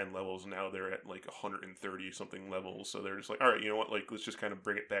like 10 levels, and now they're at like 130 something levels. So they're just like, all right, you know what? Like let's just kind of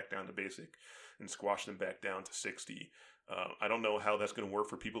bring it back down to basic and squash them back down to 60. I don't know how that's going to work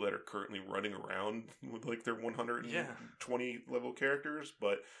for people that are currently running around with like their 120 level characters,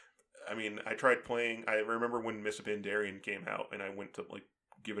 but I mean, I tried playing. I remember when Miss Pandarian came out, and I went to like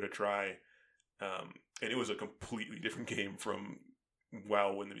give it a try, and it was a completely different game from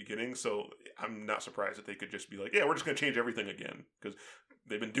WoW in the beginning. So I'm not surprised that they could just be like, yeah, we're just going to change everything again, because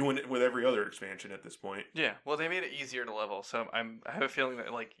they've been doing it with every other expansion at this point. Yeah, well, they made it easier to level, so I have a feeling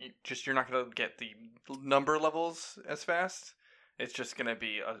that like you're not gonna get the number levels as fast. It's just gonna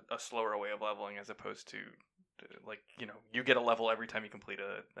be a slower way of leveling as opposed to like you get a level every time you complete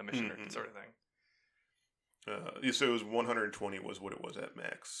a mission Mhm. or sort of thing. So it was 120 was what it was at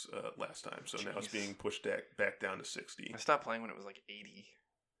max last time. So now it's Jeez. being pushed back down to 60. I stopped playing when it was like 80.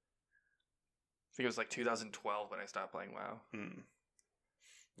 I think it was like 2012 when I stopped playing WoW.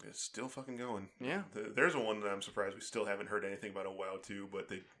 It's still fucking going. Yeah. There's one that I'm surprised we still haven't heard anything about a WoW 2,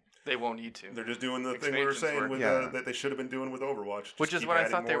 but They won't need to. they're just doing the thing we were Expansions saying work. with Yeah. that they should have been doing with Overwatch. Just Which is keep what I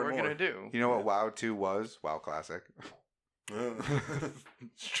adding thought they more were and going to more. do. You know what WoW 2 was? WoW Classic.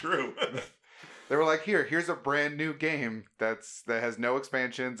 It's true. They were like, here's a brand new game that has no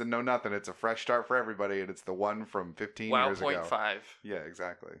expansions and no nothing. It's a fresh start for everybody, and it's the one from 15 WoW years ago. 0.5. Yeah,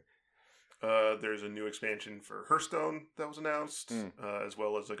 exactly. There's a new expansion for Hearthstone that was announced, as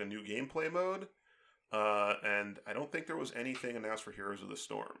well as like a new gameplay mode. And I don't think there was anything announced for Heroes of the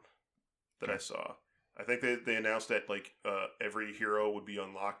Storm that I saw. I think they announced that like every hero would be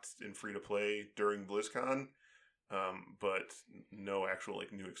unlocked in free to play during BlizzCon, but no actual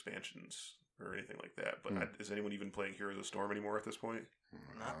like new expansions or anything like that. But is anyone even playing Heroes of the Storm anymore at this point?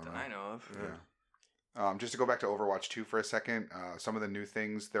 Not that I know of. Yeah. Just to go back to Overwatch 2 for a second, some of the new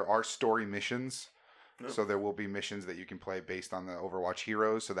things, there are story missions. No. So there will be missions that you can play based on the Overwatch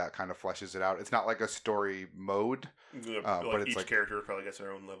heroes, so that kind of fleshes it out. It's not like a story mode, but it's each like character probably gets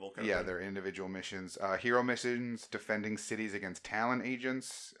their own level. Kind of thing. they're individual missions. Hero missions, defending cities against Talon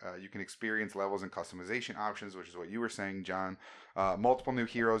agents. You can experience levels and customization options, which is what you were saying, John. Multiple new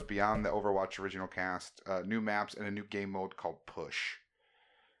heroes beyond the Overwatch original cast, new maps, and a new game mode called Push.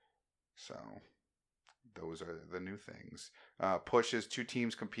 So those are the new things. Push is 2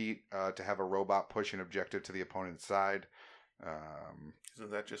 teams compete to have a robot push an objective to the opponent's side.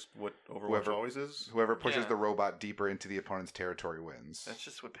 Isn't that just what Overwatch always is? Whoever pushes the robot deeper into the opponent's territory wins. That's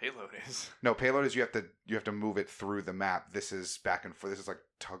just what payload is. No, payload is you have to move it through the map. This is back and forth. This is like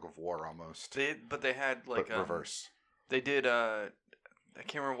tug of war almost. But they had like reverse. They did. I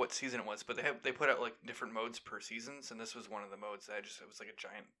can't remember what season it was, but they put out like different modes per seasons, and this was one of the modes that it was like a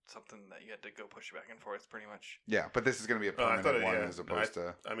giant something that you had to go push back and forth, pretty much. Yeah, but this is going to be a permanent one as opposed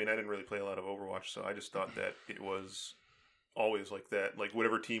to. I mean, I didn't really play a lot of Overwatch, so I just thought that it was always like that. Like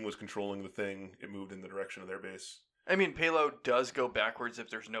whatever team was controlling the thing, it moved in the direction of their base. I mean, payload does go backwards if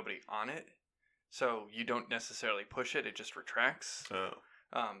there's nobody on it, so you don't necessarily push it; it just retracts. Oh.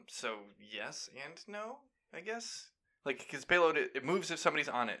 So yes and no, I guess. Like, because payload, it moves if somebody's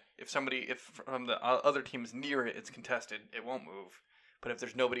on it. If from the other team's near it, it's contested, it won't move. But if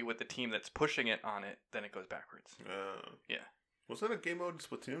there's nobody with the team that's pushing it on it, then it goes backwards. Yeah. Was that a game mode in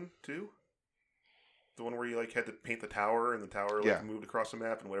Splatoon 2? The one where you, like, had to paint the tower, and the tower, moved across the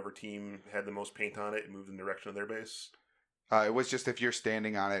map, and whatever team had the most paint on it, it moved in the direction of their base? It was just if you're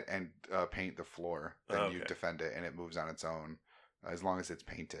standing on it and paint the floor, then you defend it, and it moves on its own, as long as it's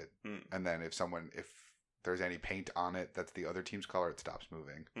painted. And then if there's any paint on it that's the other team's color, it stops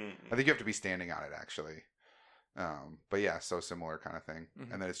moving. I think you have to be standing on it, actually. But yeah, so similar kind of thing.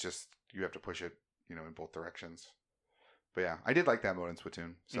 And then it's just, you have to push it, in both directions. But yeah, I did like that mode in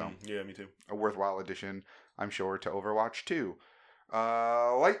Splatoon. So yeah, me too. A worthwhile addition, I'm sure, to Overwatch 2.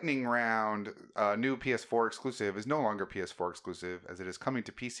 Lightning Round, new PS4 exclusive, is no longer PS4 exclusive, as it is coming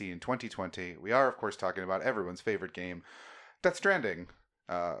to PC in 2020. We are, of course, talking about everyone's favorite game, Death Stranding.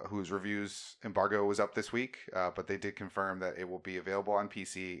 Whose reviews embargo was up this week, but they did confirm that it will be available on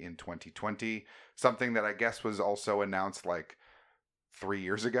PC in 2020. Something that I guess was also announced like 3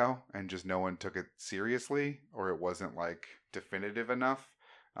 years ago, and just no one took it seriously, or it wasn't like definitive enough.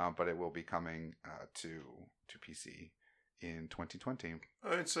 But it will be coming to PC in 2020.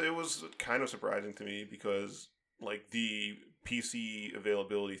 I'd say it was kind of surprising to me because like the PC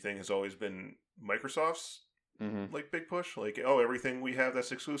availability thing has always been Microsoft's. Like big push, like everything we have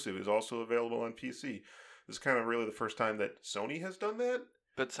that's exclusive is also available on PC. This is kind of really the first time that Sony has done that.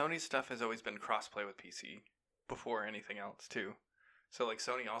 But Sony's stuff has always been crossplay with PC before anything else too. So like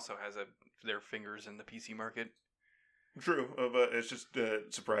Sony also has their fingers in the PC market. True, but it's just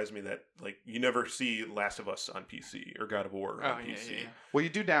surprised me that like you never see Last of Us on PC or God of War on PC. Yeah. Well,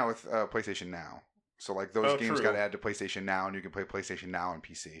 you do now with PlayStation Now. So, like, those games got added to PlayStation Now, and you can play PlayStation Now on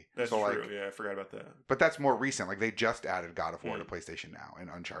PC. That's true, like, yeah, I forgot about that. But that's more recent. Like, they just added God of War to PlayStation Now and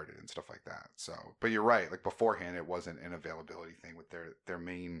Uncharted and stuff like that. So, but you're right. Like, beforehand, it wasn't an availability thing with their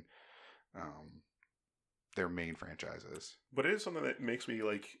main franchises. But it is something that makes me,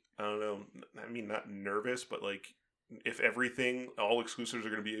 like, I don't know, I mean, not nervous, but, like, if all exclusives are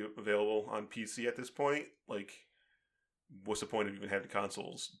going to be available on PC at this point, like, what's the point of even having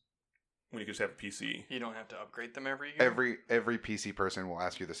consoles? When you can just have a PC. You don't have to upgrade them every year? Every PC person will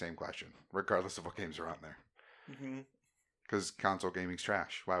ask you the same question, regardless of what games are on there. Because console gaming's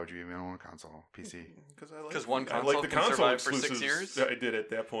trash. Why would you even own a console PC? Because one console can survive for 6 years? I did at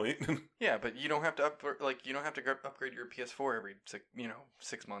that point. Yeah, but you don't have to upgrade your PS4 every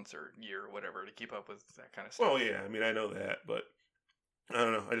 6 months or year or whatever to keep up with that kind of stuff. Well, yeah, I mean, I know that, but I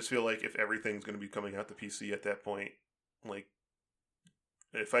don't know. I just feel like if everything's going to be coming out to PC at that point, like,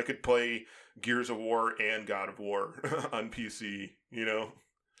 if I could play Gears of War and God of War on PC,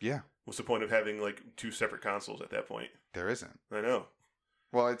 Yeah. What's the point of having, like, 2 separate consoles at that point? There isn't. I know.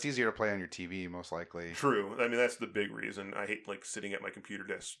 Well, it's easier to play on your TV, most likely. True. I mean, that's the big reason. I hate, like, sitting at my computer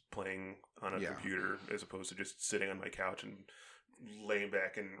desk playing on a computer as opposed to just sitting on my couch and laying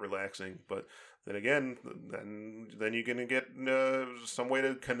back and relaxing. But then again, then you're going to get some way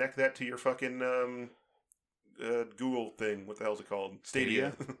to connect that to your fucking... Google thing. What the hell's it called?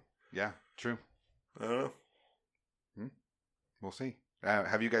 Stadia. Yeah, true. I don't know. We'll see.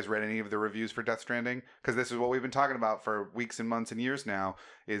 Have you guys read any of the reviews for Death Stranding? Because this is what we've been talking about for weeks and months and years now,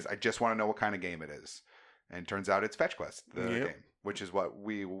 is I just want to know what kind of game it is. And it turns out it's Fetch Quest, the game, which is what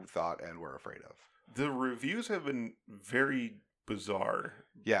we thought and were afraid of. The reviews have been very bizarre.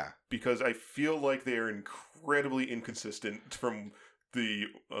 Yeah. Because I feel like they are incredibly inconsistent from the...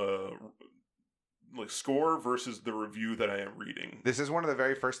 like score versus the review that I am reading. This is one of the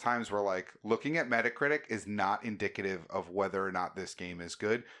very first times where like looking at Metacritic is not indicative of whether or not this game is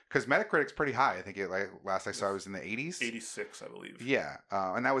good, because Metacritic's pretty high. I think last I saw it was in the 80s. 86, I believe. Yeah,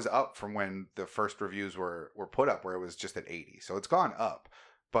 and that was up from when the first reviews were put up, where it was just at 80. So it's gone up.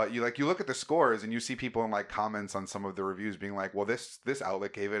 But you look at the scores and you see people in like comments on some of the reviews being like, well, this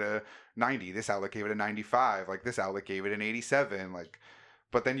outlet gave it a 90, this outlet gave it a 95, like this outlet gave it an 87, like.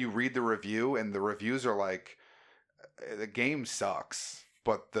 But then you read the review and the reviews are like, the game sucks,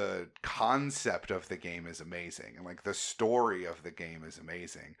 but the concept of the game is amazing, and like the story of the game is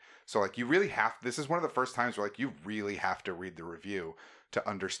amazing. So like you really have. This is one of the first times where like you really have to read the review to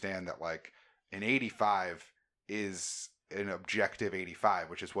understand that like an 85 is an objective 85,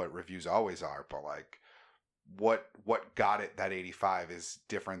 which is what reviews always are. But like what got it that 85 is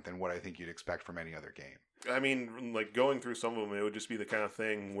different than what I think you'd expect from any other game. I mean, like going through some of them, it would just be the kind of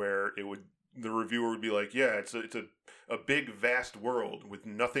thing where the reviewer would be like, yeah, it's a big vast world with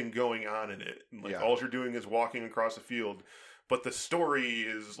nothing going on in it. And, like all you're doing is walking across a field, but the story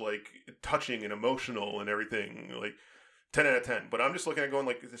is like touching and emotional and everything. Like 10 out of 10. But I'm just looking at going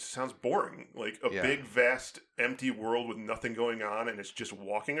like, this sounds boring. Like a big vast empty world with nothing going on and it's just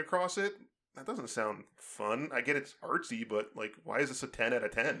walking across it. That doesn't sound fun. I get it's artsy, but like, why is this a 10 out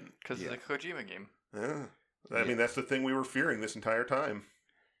of 10? Because it's a Kojima game. Yeah. I mean, that's the thing we were fearing this entire time.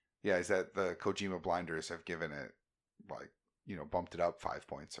 Yeah, is that the Kojima blinders have given it, like, bumped it up 5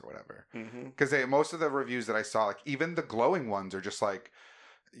 points or whatever. Because most of the reviews that I saw, like, even the glowing ones are just like,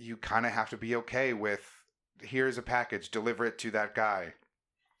 you kind of have to be okay with, here's a package, deliver it to that guy.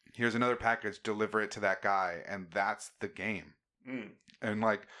 Here's another package, deliver it to that guy. And that's the game. And,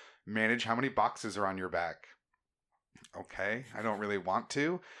 like, manage how many boxes are on your back. Okay, I don't really want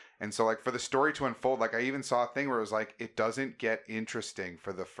to. And so, like, for the story to unfold, like, I even saw a thing where it was like, it doesn't get interesting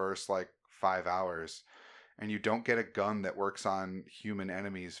for the first, like, 5 hours. And you don't get a gun that works on human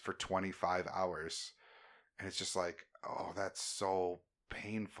enemies for 25 hours. And it's just like, oh, that's so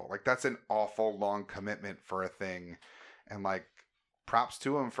painful. Like, that's an awful long commitment for a thing. And, like, props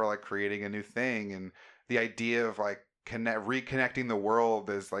to him for, like, creating a new thing. And the idea of, like, reconnecting the world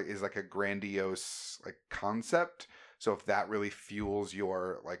is like a grandiose, like, concept. So if that really fuels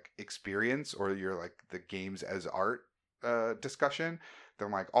your like experience or your like the games as art discussion,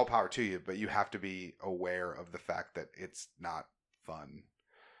 then like all power to you. But you have to be aware of the fact that it's not fun.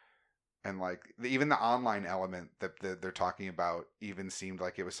 And like even the online element that they're talking about even seemed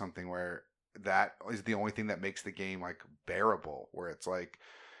like it was something where that is the only thing that makes the game like bearable. Where it's like,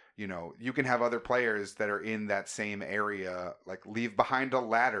 you can have other players that are in that same area like leave behind a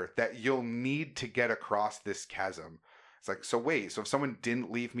ladder that you'll need to get across this chasm. It's like, so wait, so if someone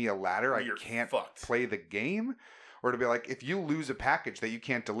didn't leave me a ladder, I can't play the game? Or to be like, if you lose a package that you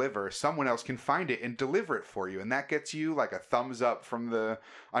can't deliver, someone else can find it and deliver it for you. And that gets you like a thumbs up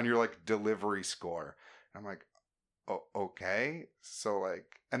on your like delivery score. And I'm like, oh, okay. So like,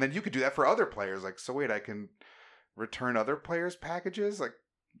 and then you could do that for other players. Like, so wait, I can return other players' packages? Like,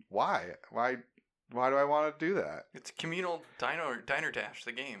 why? Why do I want to do that? It's communal Diner Dash,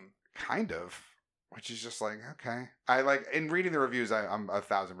 the game. Kind of. Which is just like, okay. I like, in reading the reviews, I'm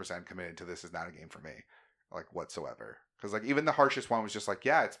 1,000% committed to this is not a game for me. Like, whatsoever. Because, like, even the harshest one was just like,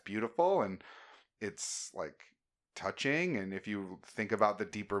 yeah, it's beautiful and it's, like, touching. And if you think about the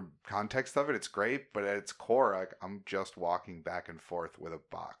deeper context of it, it's great. But at its core, like, I'm just walking back and forth with a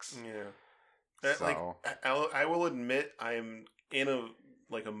box. Yeah. So. Like, I will admit I'm in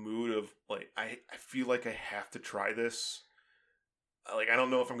a mood of, like, I feel like I have to try this. Like, I don't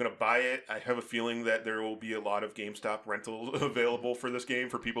know if I'm going to buy it. I have a feeling that there will be a lot of GameStop rentals available for this game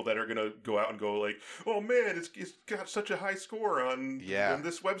for people that are going to go out and go like, oh man, it's got such a high score on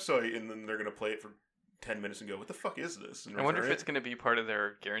this website. And then they're going to play it for 10 minutes and go, what the fuck is this? I wonder if it's going to be part of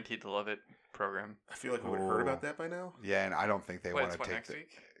their Guaranteed to Love It program. I feel like we would have heard about that by now. Yeah, and I don't think they want to take next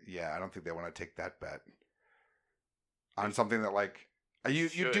week? Yeah, I don't think they want to take that bet on something that like you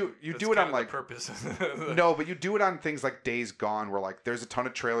do it on like purpose. No, but you do it on things like Days Gone, where like there's a ton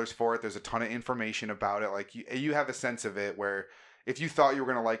of trailers for it, there's a ton of information about it. Like you have a sense of it where if you thought you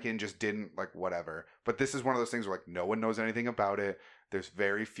were gonna like it and just didn't, like whatever. But this is one of those things where like no one knows anything about it. There's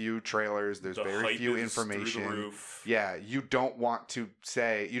very few trailers. There's very few information. Through the roof. Yeah, you don't want to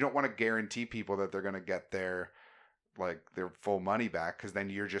guarantee people that they're gonna get their full money back, because then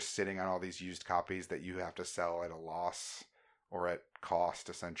you're just sitting on all these used copies that you have to sell at a loss or at cost,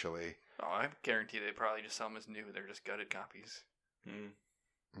 essentially. Oh, I guarantee they probably just sell them as new. They're just gutted copies.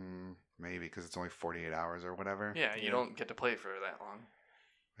 Maybe because it's only 48 hours or whatever. Yeah, you don't get to play for that long.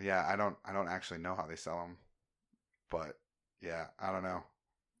 Yeah, I don't actually know how they sell them, but yeah, I don't know.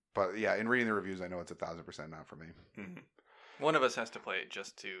 But yeah, in reading the reviews, I know it's 1,000% not for me. One of us has to play it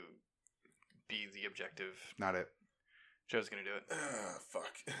just to be the objective. Not it. Joe's gonna do it.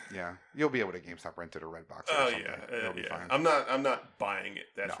 Fuck. Yeah, you'll be able to GameStop rent it or Redbox. Oh it'll be fine. I'm not buying it.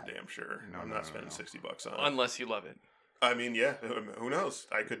 That's for damn sure. I'm not spending $60 on it unless you love it. I mean, yeah, who knows?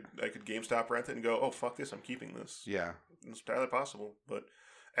 I could GameStop rent it and go, oh fuck this, I'm keeping this. Yeah. It's entirely possible. But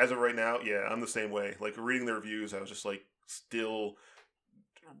as of right now, yeah, I'm the same way. Like reading the reviews, I was just like still.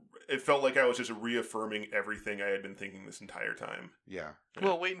 It felt like I was just reaffirming everything I had been thinking this entire time. Yeah.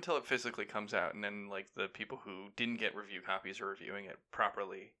 Well, wait until it physically comes out, and then like the people who didn't get review copies are reviewing it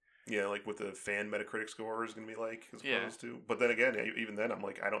properly. Yeah, like what the fan Metacritic score is going to be like, as Yeah. opposed to. But then again, even then, I'm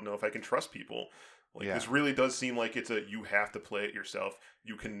like, I don't know if I can trust people. Like, Yeah. this really does seem like it's a you have to play it yourself.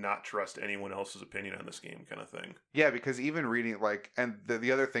 You cannot trust anyone else's opinion on this game kind of thing. Yeah, because even reading like, and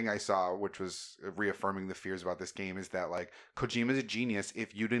the other thing I saw, which was reaffirming the fears about this game, is that like Kojima's a genius.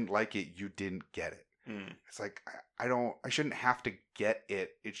 If you didn't like it, you didn't get it. Mm. It's like I shouldn't have to get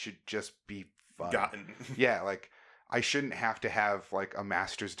it. It should just be fun. Gotten. Yeah, like I shouldn't have to have like a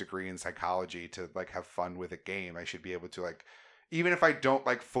master's degree in psychology to like have fun with a game. I should be able to like, even if I don't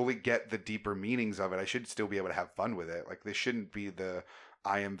like fully get the deeper meanings of it, I should still be able to have fun with it. Like this shouldn't be the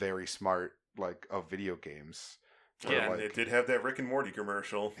I am very smart like of video games. Or, Yeah, like, It did have that Rick and Morty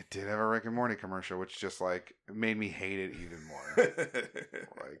commercial. it did have a Rick and Morty commercial, which just like made me hate it even more.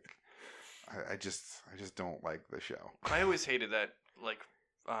 Like I just don't like the show. I always hated that like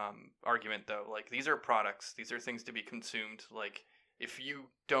argument though. Like these are products; these are things to be consumed. Like if you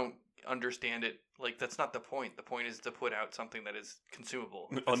don't understand it, like that's not the point. The point is to put out something that is consumable.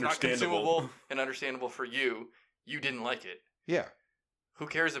 If it's not consumable and understandable for you, you didn't like it. Yeah. Who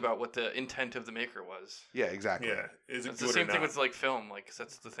cares about what the intent of the maker was? Yeah, exactly. Yeah, is it It's good the same or not? thing with like film. Like 'cause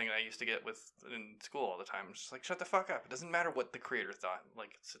that's the thing I used to get with in school all the time. It's just like shut the fuck up. It doesn't matter what the creator thought.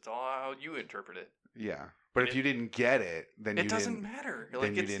 Like it's all how you interpret it. Yeah. But if you didn't get it, then you It doesn't didn't matter. then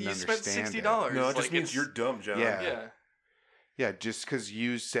Like you it's, didn't you spent understand it. $60. No, it like, just means it's- you're dumb, John. Yeah. Yeah. Yeah, just because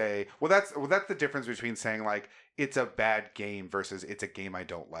you say, well, that's the difference between saying like it's a bad game versus it's a game I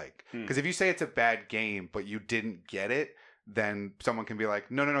don't like. Hmm. Because if you say it's a bad game but you didn't get it, then someone can be like,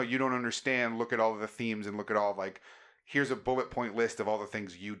 no, you don't understand. Look at all of the themes and look at all like, here's a bullet point list of all the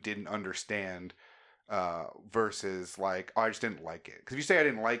things you didn't understand. Versus like, oh, I just didn't like it. Because if you say I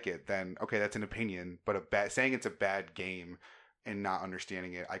didn't like it, then okay, that's an opinion. But saying it's a bad game and not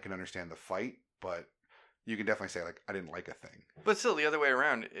understanding it, I can understand the fight, but you can definitely say like I didn't like a thing. But still, the other way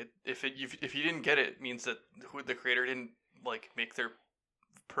around. If you didn't get it, it means that the creator didn't like make their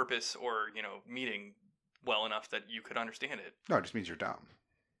purpose or meaning well enough that you could understand it. No, it just means you're dumb.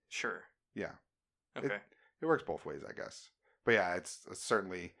 Sure. Yeah. Okay. It works both ways, I guess. But yeah, it's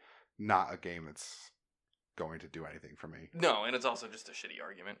certainly not a game that's going to do anything for me. No, and it's also just a shitty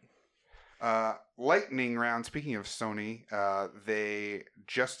argument. Lightning round. Speaking of Sony, they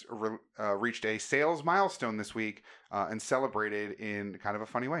just reached a sales milestone this week and celebrated in kind of a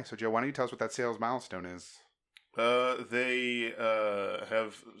funny way. So, Joe, why don't you tell us what that sales milestone is? They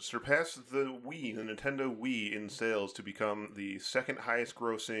have surpassed the Nintendo Wii in sales to become the second highest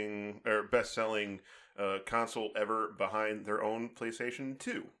grossing or best selling console ever behind their own PlayStation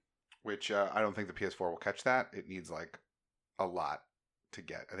 2. Which I don't think the PS4 will catch that. It needs like a lot to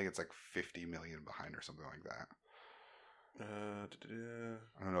get. I think it's like 50 million behind or something like that.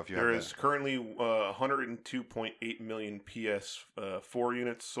 I don't know if you There have is currently 102.8 million PS4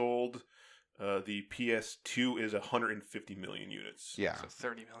 units sold. The PS2 is 150 million units. Yeah. So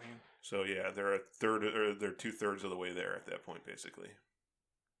 30 million. So yeah, they're a third, or they're 2/3 of the way there at that point, basically.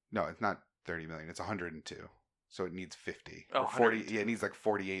 No, it's not 30 million. It's 102. So it needs 50. Oh, Or 40. 102. Yeah, it needs like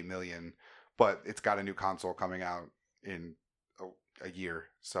 48 million. But it's got a new console coming out in a year.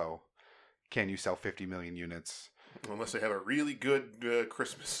 So can you sell 50 million units Unless they have a really good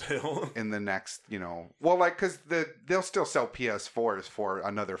Christmas sale. in the next, well, like, because they'll still sell PS4s for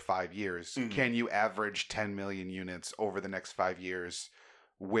another 5 years. Mhm. Can you average 10 million units over the next 5 years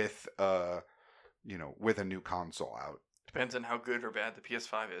with with a new console out? Depends on how good or bad the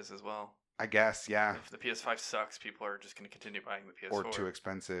PS5 is as well. I guess, yeah. If the PS5 sucks, people are just going to continue buying the PS4. Or too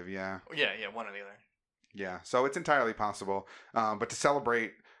expensive, yeah. Yeah, one or the other. Yeah, so it's entirely possible. But to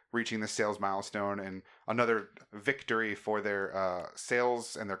celebrate reaching the sales milestone and another victory for their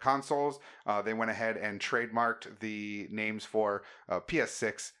sales and their consoles, they went ahead and trademarked the names for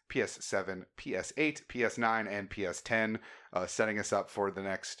PS6, PS7, PS8, PS9, and PS10, setting us up for the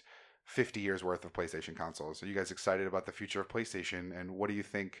next 50 years worth of PlayStation consoles. Are you guys excited about the future of PlayStation? And what do you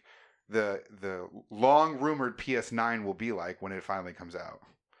think the long rumored PS9 will be like when it finally comes out?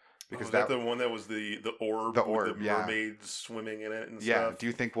 Because that the one that was the orb, with the yeah. mermaids swimming in it and Yeah, stuff? do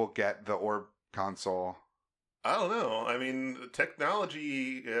you think we'll get the orb console? I don't know. I mean,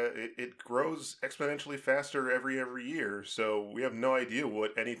 technology it grows exponentially faster every year, so we have no idea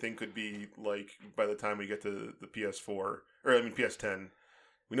what anything could be like by the time we get to the PS4 or PS10.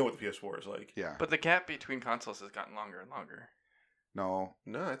 We know what the PS4 is like. Yeah. But the gap between consoles has gotten longer and longer. No.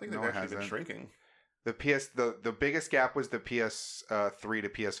 No, I think they've No, it actually been hasn't. shrinking. The biggest gap was the PS3 to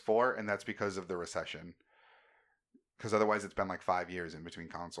PS4, and that's because of the recession. Because otherwise, it's been like 5 years in between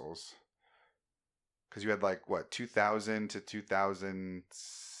consoles. Because you had like what 2000 to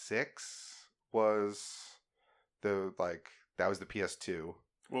 2006 was that was the PS2.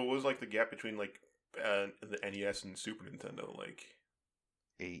 Well, what was like the gap between like the NES and Super Nintendo? Like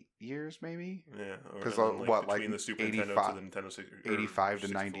 8 years maybe. yeah, Because and then, what between like the Super 85, Nintendo to the Nintendo 85 to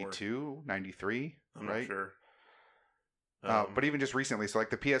 64. 92, 93, I'm right? not sure. But even just recently, so like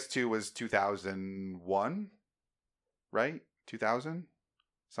the PS2 was 2001, right? 2000,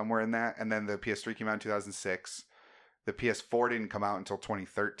 somewhere in that. And then the PS3 came out in 2006. The PS4 didn't come out until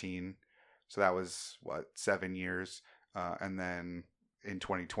 2013. So that was, 7 years. And then in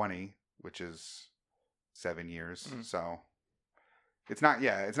 2020, which is 7 years. Mm. So it's not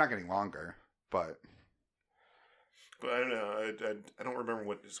getting longer, but... But I don't know. I don't remember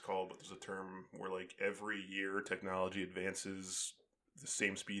what it's called, but there's a term where like every year technology advances the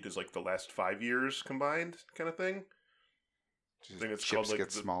same speed as like the last 5 years combined, kind of thing. I think it's called like get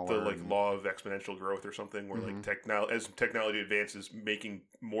the smaller like and- law of exponential growth or something, where like as technology advances, making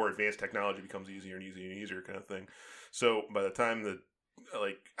more advanced technology becomes easier and easier and easier, kind of thing. So by the time that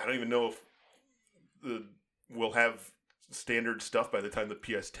I don't even know if we'll have standard stuff by the time the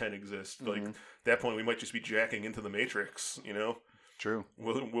PS10 exists. Like at that point, we might just be jacking into the Matrix. You know, True.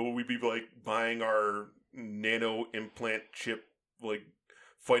 will we be like buying our nano implant chip like?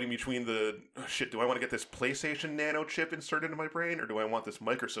 Fighting between do I want to get this PlayStation nano chip inserted into my brain, or do I want this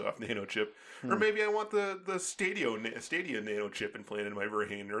Microsoft nano chip? Or maybe I want the Stadia nano chip implanted in my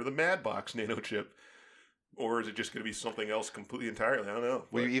brain, or the Madbox nano chip. Or is it just going to be something else completely entirely? I don't know.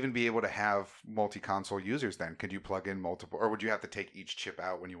 Will you even be able to have multi-console users then? Could you plug in multiple, or would you have to take each chip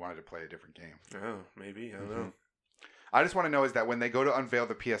out when you wanted to play a different game? Oh, maybe. I don't know. I just want to know is that when they go to unveil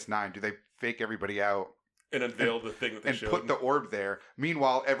the PS9, do they fake everybody out And unveil the thing that they and showed. put the orb there?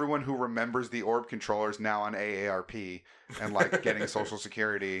 Meanwhile, everyone who remembers the orb controller is now on AARP and like getting Social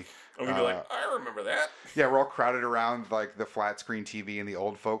Security. And we'd be like, I remember that. Yeah, we're all crowded around like the flat screen TV in the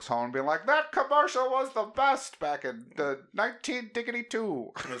old folks' home, being like, "That commercial was the best back in the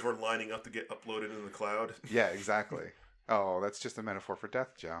 1992." As we're lining up to get uploaded in the cloud. Yeah, exactly. Oh, that's just a metaphor for death,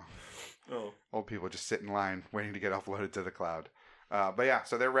 Joe. Oh. Old people just sit in line waiting to get uploaded to the cloud. But yeah,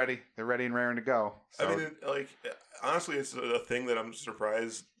 so they're ready. They're ready and raring to go. So, I mean, honestly, it's a thing that I'm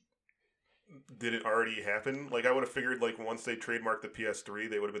surprised didn't already happen. Like, I would have figured, like, once they trademarked the PS3,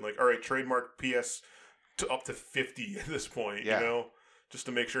 they would have been like, all right, trademark PS to up to 50 at this point, Yeah. you know? Just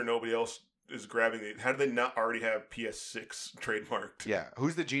to make sure nobody else is grabbing it. How did they not already have PS6 trademarked? yeah,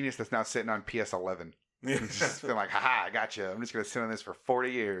 who's the genius that's now sitting on PS11? Yeah. Just been like, haha, I got you. I'm just going to sit on this for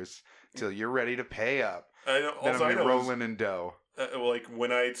 40 years till you're ready to pay up. I know, Then also, I'm I going to know be rolling in dough. like,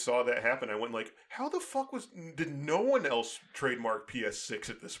 when I saw that happen, I went like, how the fuck did no one else trademark PS6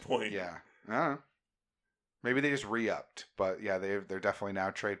 at this point? Yeah. I don't know. Maybe they just re-upped. But yeah, they're definitely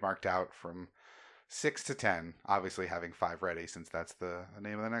now trademarked out from 6 to 10. Obviously having 5 ready since that's the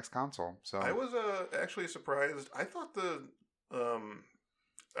name of the next console. So I was actually surprised. I thought the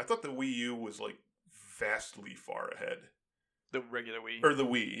Wii U was like vastly far ahead. The regular Wii. Or the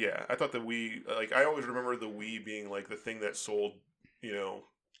Wii, yeah. I thought the Wii, like, I always remember the Wii being like the thing that sold, you know.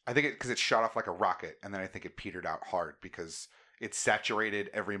 I think because it shot off like a rocket, and then I think it petered out hard because it saturated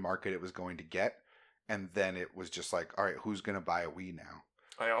every market it was going to get, and then it was just like, all right, who's going to buy a Wii now?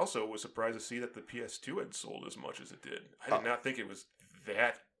 I also was surprised to see that the PS2 had sold as much as it did. I did not think it was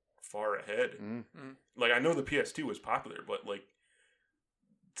that far ahead. Like, I know the PS2 was popular, but like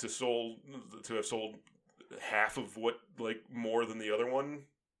to have sold half of what, like, more than the other one,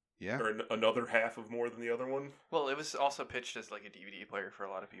 Yeah, or another half of more than the other one. Well, it was also pitched as like a DVD player for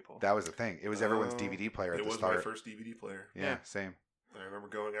a lot of people. that was the thing. It was everyone's Oh, DVD player at It the was start. my first DVD player. Yeah, same. I remember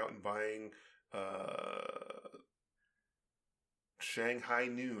going out and buying Shanghai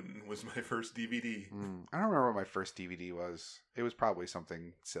Noon was my first DVD. I don't remember what my first DVD was. It was probably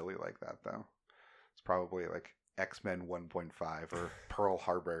something silly like that, though. It's probably like X-Men 1.5 or Pearl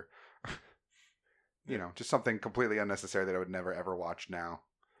Harbor. You know, just something completely unnecessary that I would never ever watch now.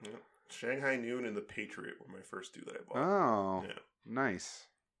 Yeah. Shanghai Noon and The Patriot were my first two that I bought. Oh, Yeah. nice.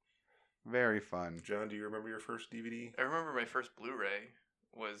 Very fun. John, do you remember your first DVD? I remember my first Blu-ray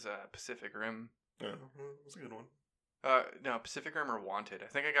was Pacific Rim. Oh, well, it was a good one. No, Pacific Rim or Wanted. I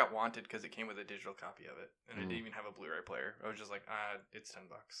think I got Wanted because it came with a digital copy of it, and I didn't even have a Blu-ray player. I was just like, it's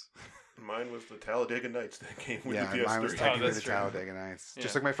 $10. Mine was the Talladega Nights that came with Yeah, the PS3. mine was technically that's the true. Talladega Nights. Yeah.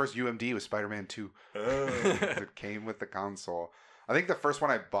 Just like my first UMD was Spider-Man 2. Oh. It came with the console. I think the first one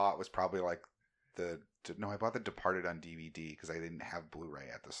I bought was probably like I bought The Departed on DVD because I didn't have Blu-ray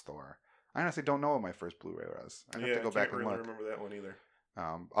at the store. I honestly don't know what my first Blu-ray was. I'd have to go back and really look. remember that one either.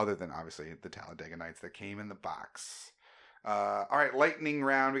 Other than obviously the Talladega Nights that came in the box. All right, lightning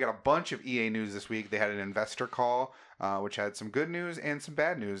round. We got a bunch of EA news this week. They had an investor call, which had some good news and some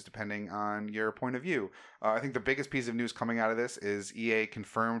bad news, depending on your point of view. I think the biggest piece of news coming out of this is EA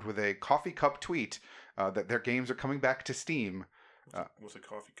confirmed with a coffee cup tweet that their games are coming back to Steam. What's a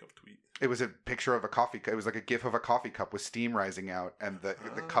coffee cup tweet? It was a picture of a coffee cup. It was like a gif of a coffee cup with steam rising out, and the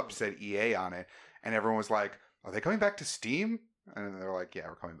cup said EA on it. And everyone was like, "Are they coming back to Steam?" And they're like, "Yeah,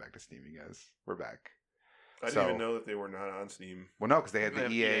 we're coming back to Steam, you guys. We're back." I didn't even know that they were not on Steam. Well, no, because they had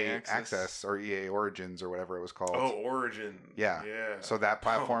the EA Access or EA Origins or whatever it was called. Oh, Origin. Yeah. Yeah. So that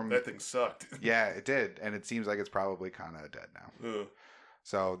platform... that thing sucked. Yeah, it did. And it seems like it's probably kind of dead now. Ugh.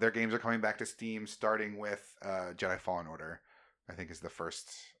 So their games are coming back to Steam, starting with Jedi Fallen Order, I think is the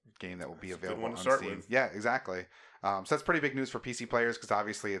first game that will be available on Steam. With. Yeah, exactly. So that's pretty big news for PC players because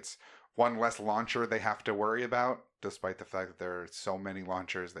obviously it's one less launcher they have to worry about, despite the fact that there are so many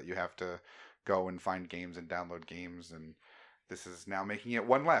launchers that you have to go and find games and download games. And this is now making it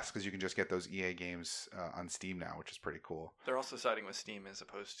one less because you can just get those EA games on Steam now, which is pretty cool. They're also siding with Steam as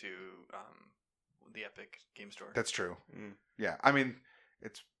opposed to the Epic Game Store. That's true. Mm. Yeah, I mean,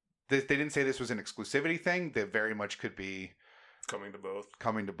 they didn't say this was an exclusivity thing. They very much could be coming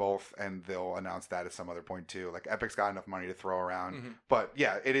to both, and they'll announce that at some other point too. Like Epic's got enough money to throw around. Mm-hmm. But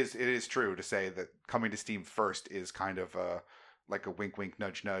yeah, it is true to say that coming to Steam first is kind of like a wink wink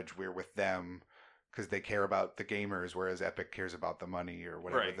nudge nudge. We're with them because they care about the gamers, whereas Epic cares about the money or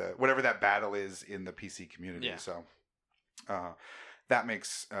whatever whatever that battle is in the PC community. Yeah. So that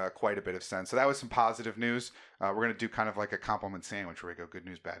makes quite a bit of sense. So that was some positive news. We're going to do kind of like a compliment sandwich where we go good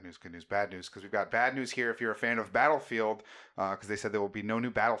news, bad news, good news, bad news. Because we've got bad news here if you're a fan of Battlefield, because they said there will be no new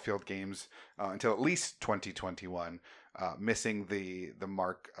Battlefield games until at least 2021, missing the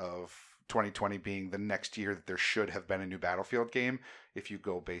mark of 2020 being the next year that there should have been a new Battlefield game if you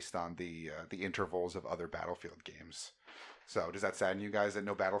go based on the intervals of other Battlefield games. So does that sadden you guys that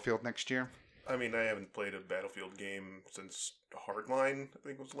no Battlefield next year? I mean, I haven't played a Battlefield game since Hardline, I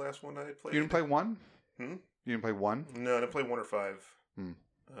think was the last one I had played. You didn't play 1? Hmm? You didn't play 1? No, I didn't play 1 or 5. Hmm.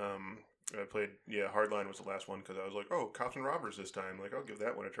 I played, Hardline was the last one because I was like, oh, Cops and Robbers this time. Like, I'll give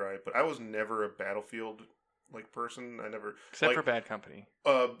that one a try. But I was never a Battlefield person. I never... Except for Bad Company.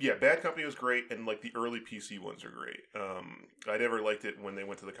 Yeah, Bad Company was great, and like the early PC ones are great. I never liked it when they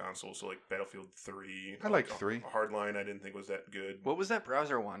went to the console, so like Battlefield 3. I liked 3. Hardline I didn't think was that good. What was that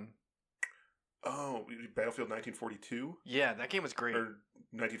browser one? Oh, Battlefield 1942? Yeah, that game was great. Or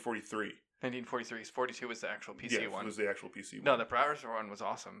 1943. 1943. 42 was the actual PC one. Yeah, was the actual PC one. No, the browser one was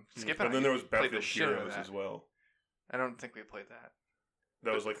awesome. Skip and then there was Battlefield Heroes as well. I don't think we played that.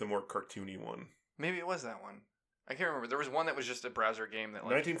 That was like the more cartoony one. Maybe it was that one. I can't remember. There was one that was just a browser game that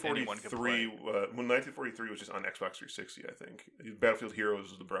like 1943. When 1943 was just on Xbox 360, I think. Battlefield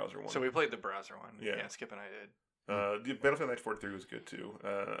Heroes was the browser one. So we played the browser one. Yeah, Skip and I did. Battlefield 1943 was good too,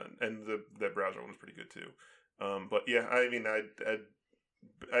 and that browser one was pretty good too. But yeah, I mean,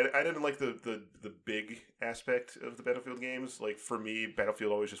 I didn't like the big aspect of the Battlefield games. Like for me,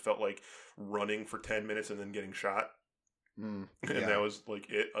 Battlefield always just felt like running for 10 minutes and then getting shot. And that was like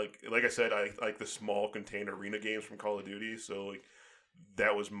it. Like I said, I like the small contained arena games from Call of Duty. So like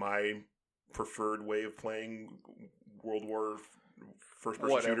that was my preferred way of playing World War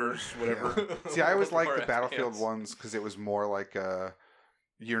first-person shooters, whatever. Yeah. See, I always liked the Battlefield ones because it was more like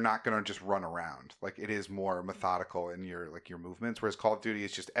you're not going to just run around. Like it is more methodical in your movements. Whereas Call of Duty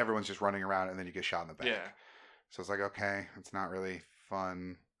is just everyone's just running around and then you get shot in the back. Yeah. So it's like, okay, it's not really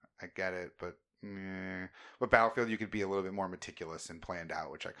fun. I get it, but Battlefield you could be a little bit more meticulous and planned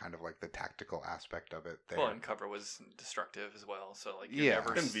out, which I kind of like the tactical aspect of it there. Well, and cover was destructive as well, so like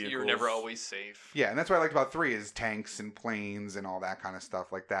you're never always safe. Yeah, and that's what I liked about 3 is tanks and planes and all that kind of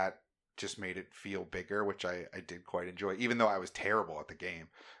stuff like that just made it feel bigger, which I did quite enjoy. Even though I was terrible at the game,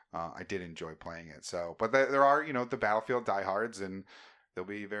 I did enjoy playing it. So, but there are the Battlefield diehards, and they'll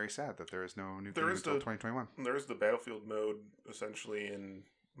be very sad that there is no new game until 2021. There is the Battlefield mode essentially in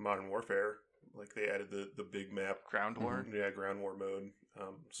Modern Warfare. Like they added the big map, Ground War. Yeah, Ground War mode.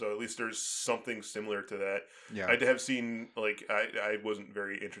 So at least there's something similar to that. Yeah, I have seen like I wasn't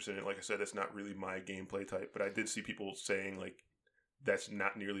very interested in it. Like I said, that's not really my gameplay type. But I did see people saying like that's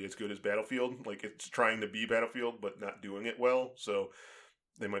not nearly as good as Battlefield. Like it's trying to be Battlefield, but not doing it well. So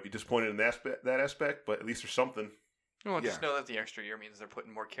they might be disappointed in that aspect. But at least there's something. Well, just know that the extra year means they're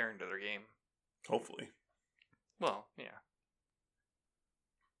putting more care into their game. Hopefully. Well, yeah.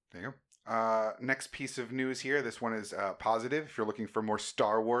 There you go. Next piece of news here. This one is positive. If you're looking for more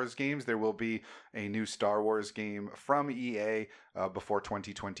Star Wars games, there will be a new Star Wars game from EA before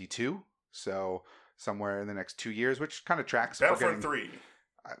 2022. So somewhere in the next 2 years, which kind of tracks. Battlefront 3.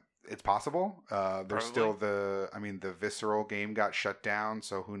 It's possible. There's Probably. still the Visceral game got shut down,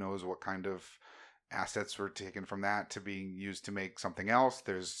 so who knows what kind of assets were taken from that to being used to make something else.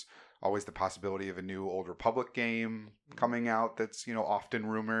 There's always the possibility of a new Old Republic game coming out that's, often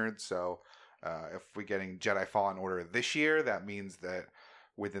rumored. So if we're getting Jedi Fallen Order this year, that means that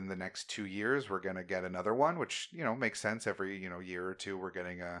within the next 2 years, we're going to get another one, which, makes sense. Every, year or two, we're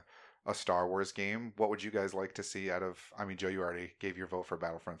getting a Star Wars game. What would you guys like to see out of, Joe, you already gave your vote for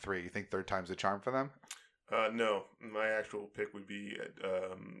Battlefront 3. You think third time's a charm for them? No, my actual pick would be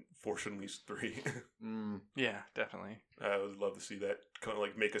Force Unleashed 3. Yeah, definitely. I would love to see that kind of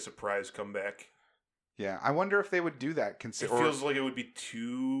like make a surprise comeback. Yeah, I wonder if they would do that. It feels like it would be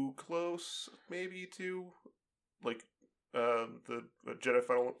too close, maybe, to like the Jedi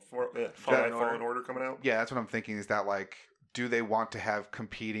Fallen Order coming out. Yeah, that's what I'm thinking. Is that like, do they want to have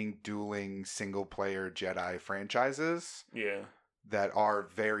competing, dueling, single-player Jedi franchises? Yeah. That are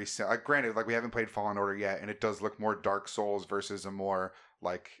very granted, like we haven't played Fallen Order yet, and it does look more Dark Souls versus a more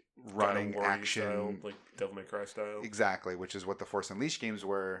like running action, style, like Devil May Cry style. Exactly, which is what the Force Unleashed games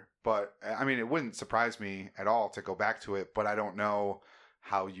were. But it wouldn't surprise me at all to go back to it. But I don't know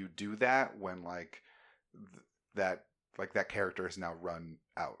how you do that when that character is now run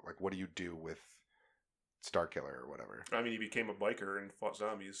out. Like, what do you do with Starkiller or whatever? He became a biker and fought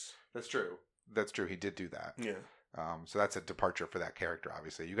zombies. That's true. That's true. He did do that. Yeah. So that's a departure for that character,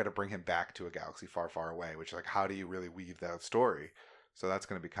 obviously. You got to bring him back to a galaxy far, far away, which is like, how do you really weave that story? So that's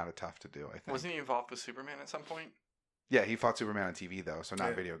going to be kind of tough to do, I think. Wasn't he involved with Superman at some point? Yeah, he fought Superman on TV, though, so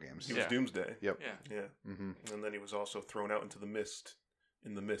not video games. He was Doomsday. Yep. Yeah. Yeah. Mm-hmm. And then he was also thrown out into the mist.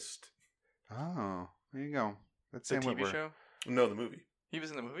 In the mist. Oh, there you go. That's The Sam TV Witwer. show? No, the movie. He was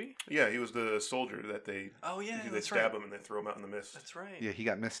in the movie? Yeah, he was the soldier that they... Oh, yeah, they stab him and they throw him out in the mist. That's right. Yeah, he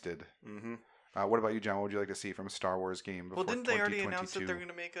got misted. Mm-hmm. What about you, John? What would you like to see from a Star Wars game before 2022? Well, didn't they already announce that they're going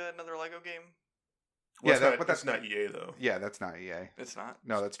to make another Lego game? Well, Yeah, but that's not EA, though. Yeah, that's not EA. It's not?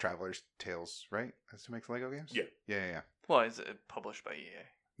 No, that's Traveler's Tales, right? That's who makes Lego games? Yeah. Yeah. Well, is it published by EA?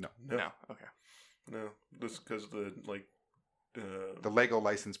 No. No. Okay. No, this because The Lego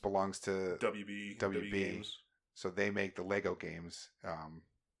license belongs to WB Games. So they make the Lego games.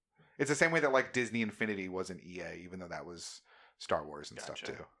 It's the same way that like Disney Infinity wasn't EA, even though that was Star Wars and stuff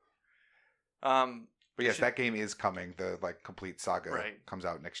too. But yes, that game is coming. The complete saga comes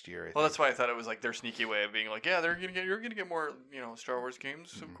out next year. I think. That's why I thought it was like their sneaky way of being like, yeah, you're gonna get more, Star Wars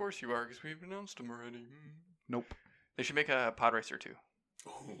games. Mm-hmm. Of course you are, because we've announced them already. Nope. They should make a Pod Racer 2.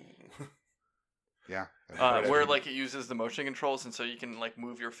 Yeah. Where it uses the motion controls, and so you can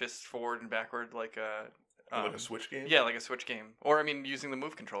move your fists forward and backward like a Switch game. Yeah, like a Switch game, or using the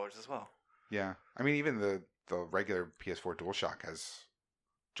Move controllers as well. Yeah, even the regular PS4 DualShock has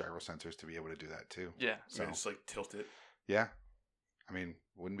gyro sensors to be able to do that too. Yeah, so just tilt it. Yeah,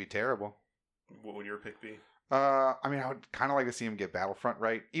 wouldn't be terrible. What would your pick be? I would kind of like to see him get Battlefront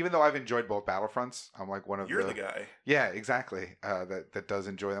right. Even though I've enjoyed both Battlefronts, I'm one of You're the guy. Yeah, exactly. That does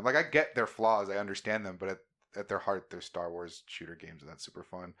enjoy them. I get their flaws, I understand them, but at their heart, they're Star Wars shooter games, and that's super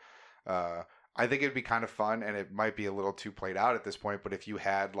fun. I think it'd be kind of fun, and it might be a little too played out at this point. But if you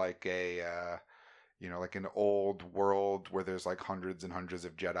had an old world where there's hundreds and hundreds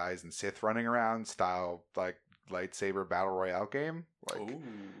of Jedis and Sith running around, style lightsaber battle royale game, Ooh.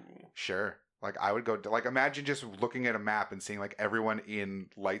 Sure. I would go imagine just looking at a map and seeing everyone in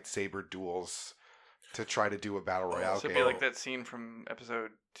lightsaber duels to try to do a battle royale so game. It'd be like that scene from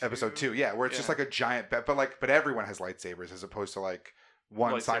episode 2. Episode 2, yeah, where it's just a giant but everyone has lightsabers as opposed to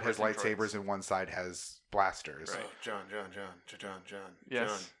one side has lightsabers and one side has blasters. Right. John.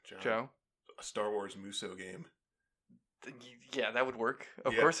 Yes. John. Joe. A Star Wars Muso game. Yeah, that would work.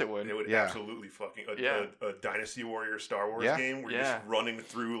 Of course it would. It would absolutely fucking a Dynasty Warrior Star Wars game where you're just running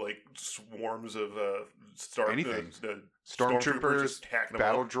through swarms of stormtroopers,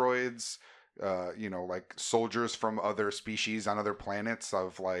 battle droids, soldiers from other species on other planets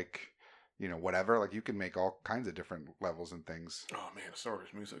of whatever. You can make all kinds of different levels and things. Oh man, a Star Wars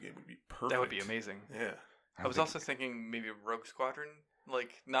Muso game would be perfect. That would be amazing. Yeah. I was also thinking maybe Rogue Squadron.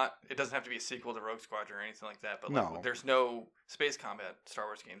 It doesn't have to be a sequel to Rogue Squadron or anything like that, but there's no space combat Star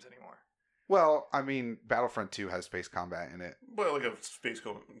Wars games anymore. Well, Battlefront 2 has space combat in it. Well, a space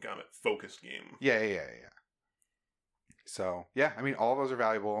combat focused game. Yeah. So, yeah, all of those are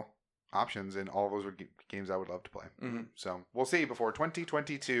valuable. options, and all of those were games I would love to play. Mm-hmm. So we'll see before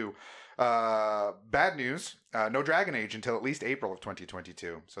 2022. Bad news: no Dragon Age until at least April of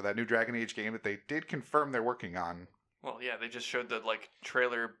 2022. So that new Dragon Age game that they did confirm they're working on. Well, yeah, they just showed the like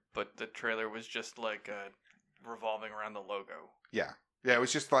trailer, but the trailer was just like revolving around the logo. Yeah, it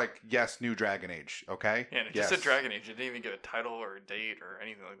was just like, yes, new Dragon Age. Okay. Yeah, and it just said Dragon Age. It didn't even give a title or a date or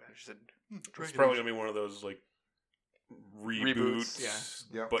anything like that. It just said It's probably gonna be one of those like reboots.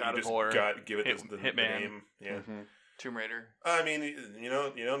 Yeah. But God you of just War, got give it the Hitman. name. Yeah. Mm-hmm. Tomb Raider. I mean, you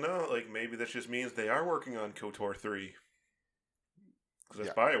don't know. Like maybe that just means they are working on KOTOR 3 because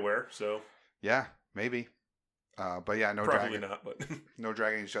that's BioWare. So yeah, maybe. But yeah, no probably Dragon. not. But No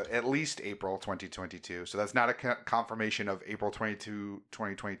Dragon Age at least April 2022. So that's not a confirmation of April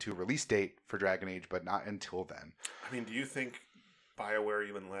 2022 release date for Dragon Age, but not until then. I mean, do you think BioWare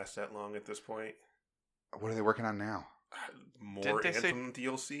even lasts that long at this point? What are they working on now? More Didn't they Anthem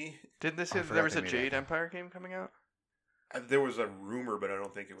DLC? Didn't they say I that there forgot was they a made Jade that. Empire game coming out? There was a rumor, but I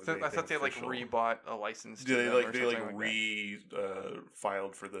don't think it was. So I thought they like official. rebought a license. To Did they them like or they something like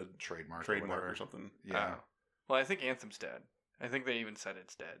filed for the Trademark trademark or something? Yeah. Oh. Well, I think Anthem's dead. I think they even said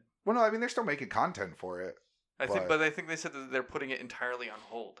it's dead. Well, no, I mean they're still making content for it. But I think they said that they're putting it entirely on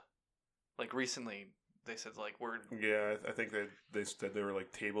hold. Like recently, they said like we're Yeah, I think they said they were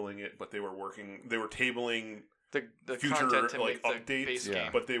like tabling it, but they were tabling the future content to like make the updates, base Yeah.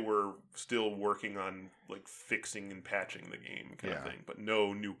 game. but they were still working on like fixing and patching the game kind of Yeah. thing. But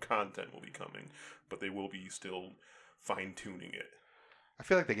no new content will be coming, but they will be still fine tuning it. I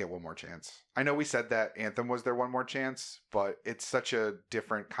feel like they get one more chance. I know we said that Anthem was their one more chance, but it's such a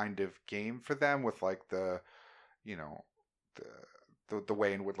different kind of game for them with like the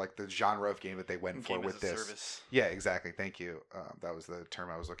way in with like the genre of game that they went for Game with as a this. service. Yeah, exactly. Thank you. That was the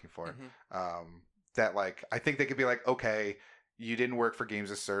term I was looking for. Mhm. That like I think they could be like, okay, you didn't work for games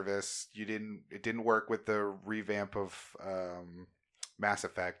as service. It didn't work with the revamp of Mass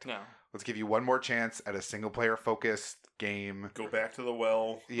Effect. No. Let's give you one more chance at a single player focused game. Go back to the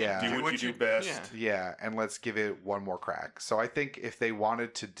well. Yeah. Do what you do best. Yeah. Yeah, and let's give it one more crack. So I think if they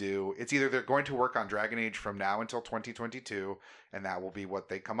wanted to do, it's either they're going to work on Dragon Age from now until 2022, and that will be what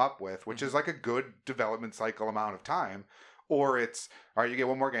they come up with, which is like a good development cycle amount of time, or it's, all right, you get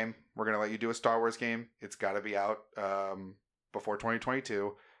one more game. We're going to let you do a Star Wars game. It's got to be out before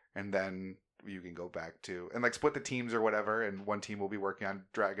 2022, and then you can go back to, and like split the teams or whatever, and one team will be working on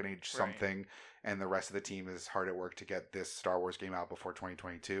Dragon Age something, and the rest of the team is hard at work to get this Star Wars game out before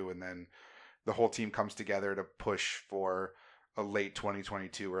 2022, and then the whole team comes together to push for a late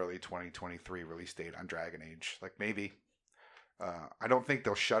 2022, early 2023 release date on Dragon Age. Like maybe. I don't think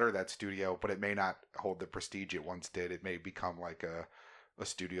they'll shutter that studio, but it may not hold the prestige it once did. It may become like a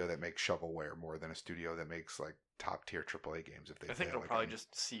studio that makes shovelware more than a studio that makes like top tier AAA games. If they I think fail it'll probably again.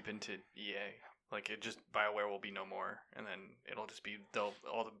 just seep into EA. Like it just BioWare will be no more, and then it'll just be all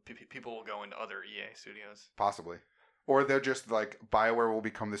the people will go into other EA studios. Possibly. Or they're just like BioWare will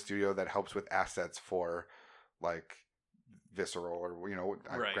become the studio that helps with assets for like Visceral or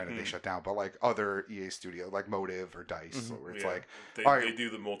Right. granted they shut down, but like other EA studio like Motive or DICE where it's like they, all right. they do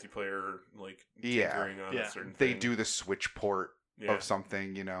the multiplayer like Yeah. tinkering on Yeah. a certain they thing. do the Switch port Yeah. of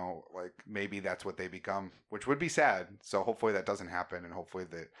something, like maybe that's what they become, which would be sad. So hopefully that doesn't happen, and hopefully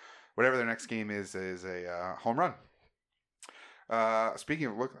that whatever their next game is a home run. Speaking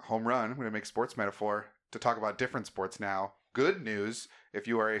of home run, I'm going to make sports metaphor to talk about different sports now. Good news if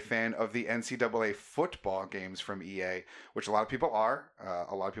you are a fan of the NCAA football games from EA, which a lot of people are.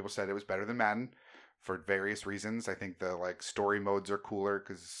 A lot of people said it was better than Madden for various reasons. I think the like story modes are cooler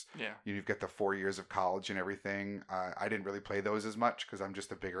because you've got the 4 years of college and everything. I didn't really play those as much because I'm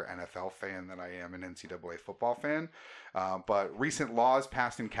just a bigger NFL fan than I am an NCAA football fan. But recent laws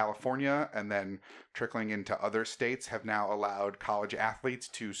passed in California and then trickling into other states have now allowed college athletes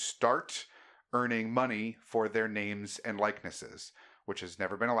to start earning money for their names and likenesses, which has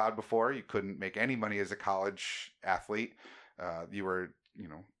never been allowed before. You couldn't make any money as a college athlete. You were,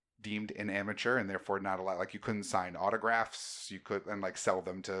 deemed an amateur and therefore not allowed. Like you couldn't sign autographs. You could and like sell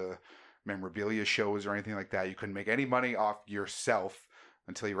them to memorabilia shows or anything like that. You couldn't make any money off yourself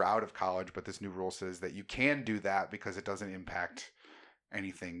until you were out of college. But this new rule says that you can do that because it doesn't impact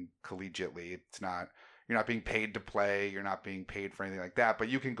anything collegiately. You're not being paid to play. You're not being paid for anything like that. But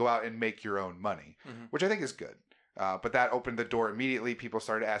you can go out and make your own money, which I think is good. But that opened the door immediately. People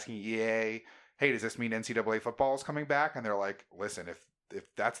started asking EA, hey, does this mean NCAA football is coming back? And they're like, listen, if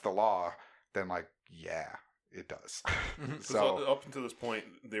that's the law, then like, yeah, it does. So up until this point,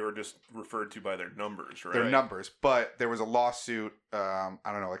 they were just referred to by their numbers, right? Their numbers. But there was a lawsuit, I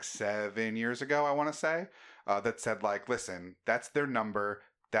don't know, like 7 years ago, I want to say, that said like, listen, that's their number.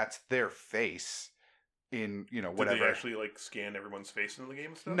 that's their face in, Did whatever. they actually like scan everyone's face in the game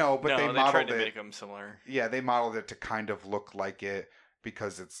and stuff? No, but they tried modeled to it. make them similar. Yeah, they modeled it to kind of look like it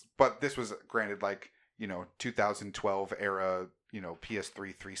because but this was granted like, 2012 era, PS3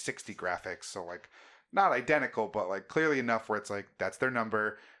 360 graphics. So like not identical, but like clearly enough where it's like, that's their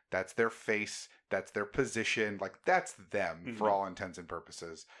number, that's their face, that's their position. Like that's them for all intents and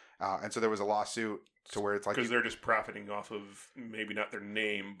purposes. And so there was a lawsuit to where it's like, because they're just profiting off of maybe not their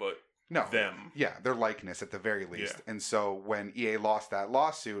name, but no, them. Yeah, their likeness at the very least. Yeah. And so when EA lost that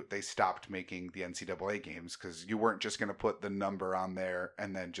lawsuit, they stopped making the NCAA games because you weren't just going to put the number on there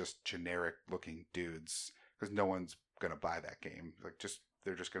and then just generic looking dudes, because no one's going to buy that game. Like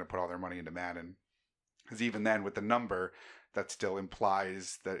they're just going to put all their money into Madden. Because even then with the number, that still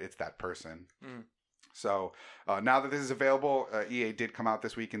implies that it's that person. So now that this is available, EA did come out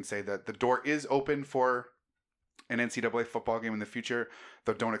this week and say that the door is open for an NCAA football game in the future,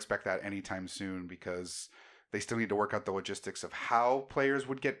 though don't expect that anytime soon because they still need to work out the logistics of how players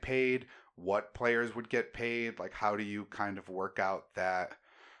would get paid, what players would get paid, like how do you kind of work out that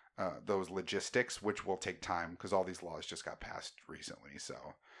those logistics, which will take time because all these laws just got passed recently. So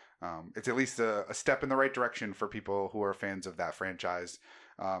it's at least a step in the right direction for people who are fans of that franchise.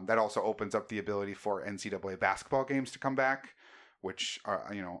 That also opens up the ability for NCAA basketball games to come back, which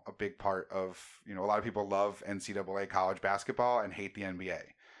are, a big part of, a lot of people love NCAA college basketball and hate the NBA.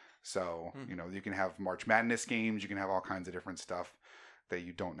 So, you can have March Madness games, you can have all kinds of different stuff that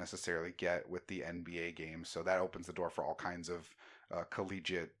you don't necessarily get with the NBA games. So that opens the door for all kinds of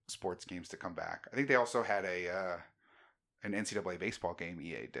collegiate sports games to come back. I think they also had an NCAA baseball game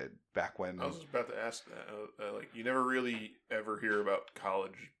EA did back when. I was just about to ask that. Like, you never really ever hear about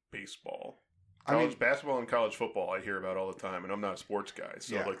college baseball. College basketball and college football I hear about all the time, and I'm not a sports guy,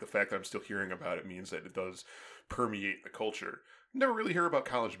 so like the fact that I'm still hearing about it means that it does permeate the culture. Never really hear about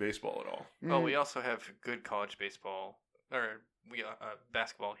college baseball at all. Well, we also have good college baseball, or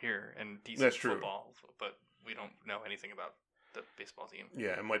basketball here, and decent That's true. football, but we don't know anything about the baseball team.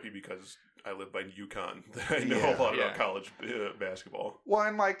 Yeah, it might be because I live by UConn that I know a lot about college basketball. Well,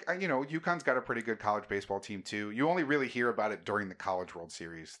 and UConn's got a pretty good college baseball team too. You only really hear about it during the College World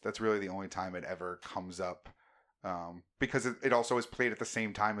Series. That's really the only time it ever comes up, because it also is played at the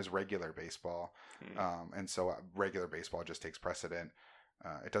same time as regular baseball, and so regular baseball just takes precedent.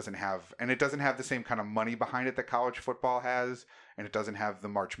 It doesn't have the same kind of money behind it that college football has, and it doesn't have the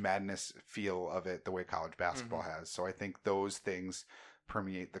March Madness feel of it the way college basketball has. So I think those things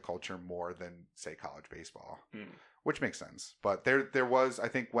permeate the culture more than, say, college baseball, which makes sense. But there was, I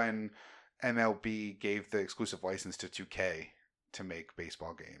think, when MLB gave the exclusive license to 2K to make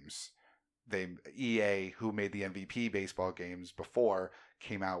baseball games, EA, who made the MVP baseball games before,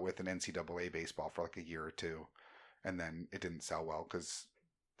 came out with an NCAA baseball for like a year or two, and then it didn't sell well because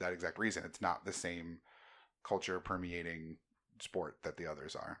that exact reason. It's not the same culture permeating sport that the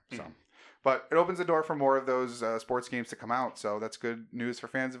others are. So, but it opens the door for more of those sports games to come out. So that's good news for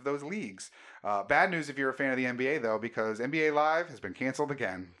fans of those leagues. Bad news if you're a fan of the NBA though, because NBA Live has been canceled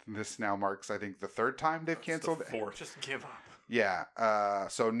again. This now marks, I think, the third time they've canceled. The fourth. Just give up. Yeah.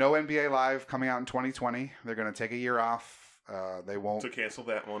 So no NBA Live coming out in 2020. They're going to take a year off. They won't to cancel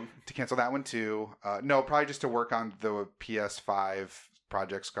that one. To cancel that one too. No, probably just to work on the PS5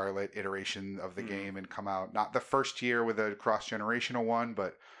 Project Scarlet iteration of the game and come out not the first year with a cross-generational one,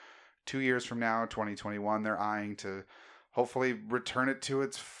 but 2 years from now, 2021, they're eyeing to hopefully return it to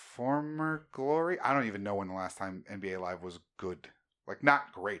its former glory. I don't even know when the last time NBA Live was good. Like,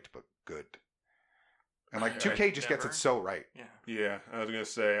 not great, but good. And like 2K just gets it so right. Yeah, I was gonna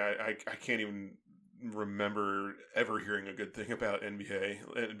say I can't even remember ever hearing a good thing about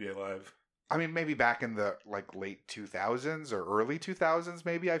NBA Live. I mean, maybe back in the like late 2000s or early 2000s,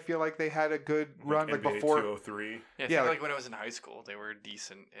 maybe I feel like they had a good run, like NBA before 203. Yeah, I think like when I was in high school, they were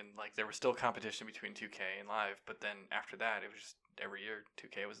decent, and like there was still competition between 2K and Live. But then after that, it was just every year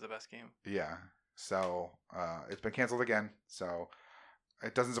 2K was the best game. Yeah, so it's been canceled again. So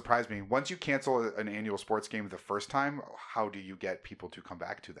it doesn't surprise me. Once you cancel an annual sports game the first time, how do you get people to come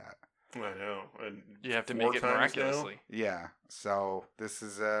back to that? I know, and you have to make it miraculously. Yeah, so this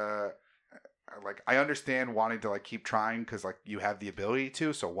is like, I understand wanting to like keep trying because like you have the ability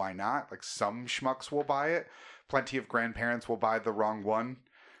to, so why not? Like, some schmucks will buy it. Plenty of grandparents will buy the wrong one.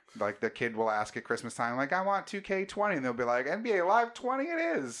 Like, the kid will ask at Christmas time, like, I want 2K20, and they'll be like, NBA Live 20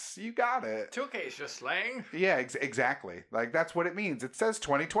 it is. You got it. 2K is just slang. Yeah, exactly. Like, that's what it means. It says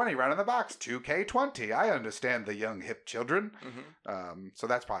 2020 right on the box. 2K20. I understand the young hip children. So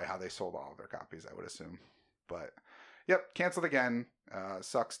that's probably how they sold all of their copies, I would assume. But yep, canceled again.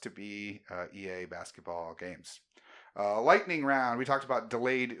 Sucks to be EA basketball games. Lightning round. We talked about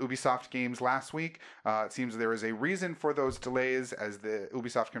delayed Ubisoft games last week. It seems there is a reason for those delays, as the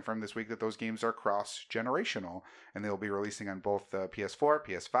Ubisoft confirmed this week that those games are cross-generational, and they'll be releasing on both the PS4,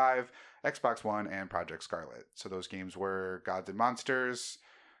 PS5, Xbox One, and Project Scarlet. So those games were Gods and Monsters,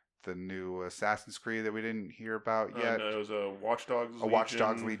 the new Assassin's Creed that we didn't hear about yet. No, it was a Watch Dogs Legion. Watch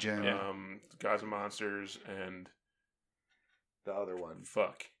Dogs Legion. Gods and Monsters, and the other one.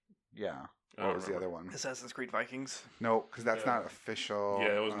 Fuck. Yeah. I What don't was the remember. other one? Assassin's Creed Vikings. No, because that's Yeah. not official.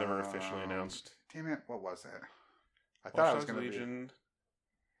 Yeah, it was never officially announced. Damn it! What was it? I Watch thought it was Dogs going to be. Legion.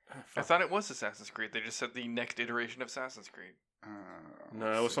 I thought it was Assassin's Creed. They just said the next iteration of Assassin's Creed.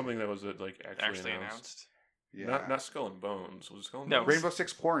 No, it was something that was like actually announced. announced. Yeah. Not Skull and Bones. Was it Skull and No. Bones? Rainbow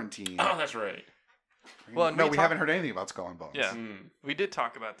Six Quarantine. Oh, that's right. Well, no, we we haven't heard anything about Skull and Bones. Yeah. Mm. We did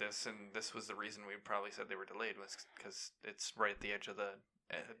talk about this, and this was the reason we probably said they were delayed, was because it's right at the edge of the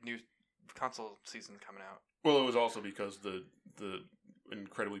new console season coming out. Well, it was also because the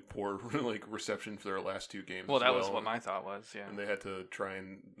incredibly poor like reception for their last two games. Well, as that was what my thought was. Yeah. And they had to try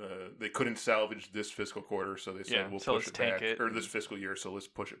and they couldn't salvage this fiscal quarter, so they said Yeah, we'll so push let's it tank back, it or and- this fiscal year. So let's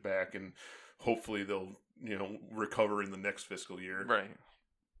push it back, and hopefully they'll recover in the next fiscal year. Right.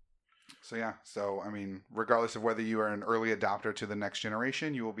 So yeah, I mean, regardless of whether you are an early adopter to the next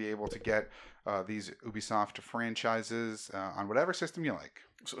generation, you will be able to get these Ubisoft franchises on whatever system you like.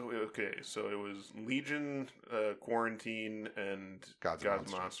 So so it was Legion, Quarantine, and Gods Gods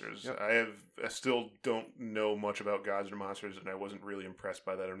and and Monsters. Monsters. I still don't know much about Gods and Monsters, and I wasn't really impressed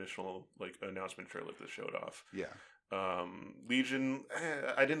by that initial announcement trailer that showed off. Yeah. Legion,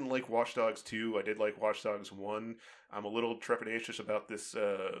 I didn't like Watch Dogs 2. I did like Watch Dogs 1. I'm a little trepidatious about this,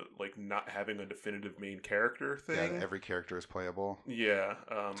 not having a definitive main character thing. Yeah, every character is playable. Yeah.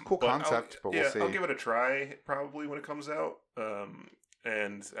 It's a cool concept, but we'll see. I'll give it a try probably when it comes out.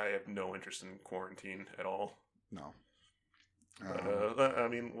 And I have no interest in Quarantine at all. No. But, I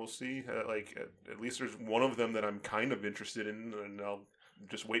mean, we'll see. At least there's one of them that I'm kind of interested in, and I'll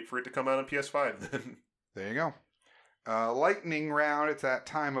just wait for it to come out on PS5 then. There you go. Lightning round. It's that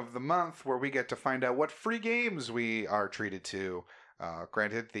time of the month where we get to find out what free games we are treated to.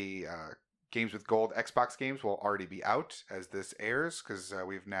 Granted, the games with gold Xbox games will already be out as this airs, because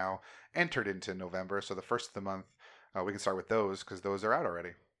we've now entered into November. So the first of the month, we can start with those, because those are out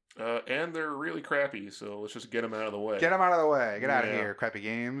already. And they're really crappy, so let's just get them out of the way. Get them out of the way. Get out of Yeah. here, crappy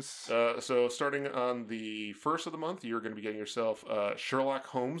games. So starting on the first of the month, you're going to be getting yourself Sherlock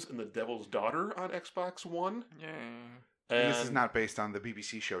Holmes and the Devil's Daughter on Xbox One. Yeah. And this is not based on the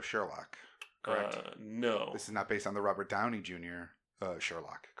BBC show Sherlock, correct? No. This is not based on the Robert Downey Jr.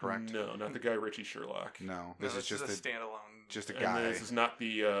 Sherlock, correct? No, not the Guy Ritchie Sherlock. No, this is just a standalone. just a And guy. this is not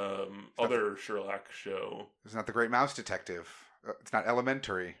the other Sherlock show. It's not the Great Mouse Detective. It's not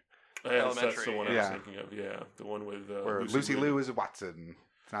Elementary, That's the Elementary, one I was yeah. thinking of. Yeah, the one with where Lucy Liu is Watson.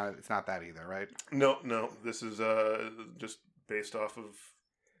 It's not that either, right? No. This is just based off of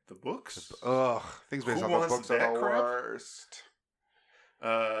the books. Ugh, things based Who on those wants books are that the crap? worst.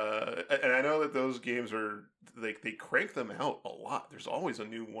 And I know that those games are they crank them out a lot. There's always a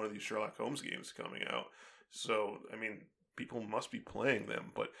new one of these Sherlock Holmes games coming out. So I mean, people must be playing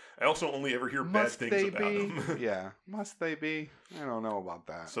them. But I also only ever hear Must bad they things about be? them. Yeah, must they be? I don't know about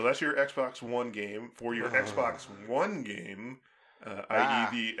that. So that's your Xbox One game. For your Xbox One game, Ah.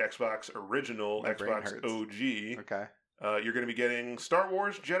 i.e. the Xbox original, My brain Xbox hurts. OG, Okay. you're going to be getting Star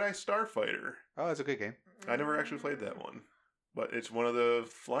Wars Jedi Starfighter. Oh, that's a good game. I never actually played that one, but it's one of the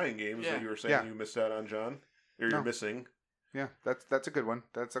flying games Yeah. that you were saying Yeah. you missed out on, John, or No. you're missing. Yeah, that's a good one.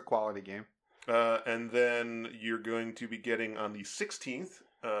 That's a quality game. And then you're going to be getting on the 16th,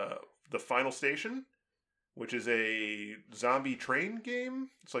 the Final Station, which is a zombie train game.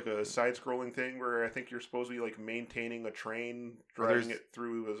 It's like a side-scrolling thing where I think you're supposed to be like maintaining a train, driving there's- it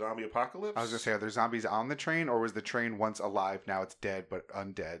through a zombie apocalypse. I was gonna say, are there zombies on the train, or was the train once alive, now it's dead but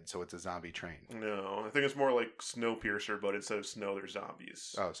undead, so it's a zombie train? No, I think it's more like Snowpiercer, but instead of snow, there's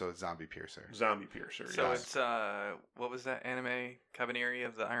zombies. Oh, so it's Zombie Piercer. Zombie Piercer. So yes. it's what was that anime Cabaneri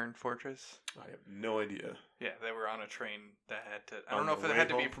of the Iron Fortress? I have no idea. Yeah, they were on a train that had to. I On don't know if the it way had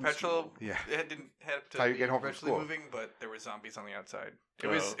to be home from perpetual. school. Yeah. It didn't have to how you be get home from perpetually school. moving, but there were zombies on the outside. It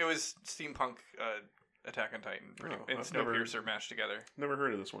Oh. was steampunk Attack on Titan and I've never- Snowpiercer mashed together. Never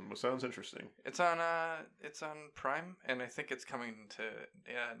heard of this one, but sounds interesting. It's on Prime, and I think it's coming to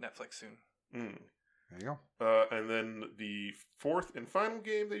Netflix soon. Mm. There you go. And then the fourth and final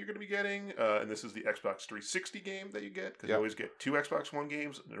game that you're going to be getting, and this is the Xbox 360 game that you get, because you Yep. always get two Xbox One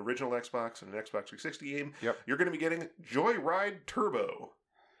games, an original Xbox and an Xbox 360 game. Yep. You're going to be getting Joyride Turbo,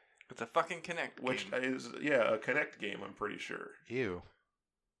 It's a fucking Kinect which game. is, a Kinect game, I'm pretty sure. Ew.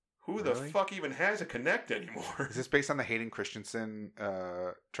 Who Really? the fuck even has a Kinect anymore? Is this based on the Hayden Christensen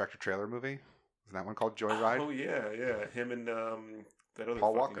tractor trailer movie? Isn't that one called Joyride? Oh yeah. Him and that other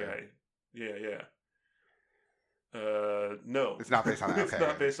Paul fucking Walker. guy. Yeah. No, It's not based on that. It's Okay.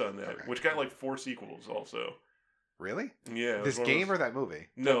 not based on that. Okay. Which got like 4 sequels also. Really? Yeah. it was This one of game those- or that movie?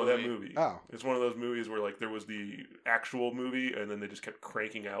 No, The that movie. Oh. It's one of those movies where like there was the actual movie, and then they just kept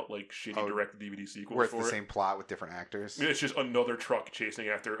cranking out like shitty Oh, direct DVD sequels Where it's for the it. same plot with different actors? It's just another truck chasing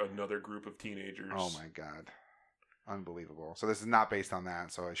after another group of teenagers. Oh my god. Unbelievable. So this is not based on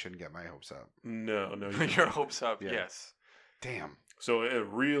that, so I shouldn't get my hopes up. No. Your hopes up, Yeah. yes. Damn. So a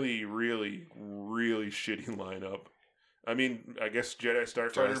really, really, really shitty lineup. I mean, I guess Jedi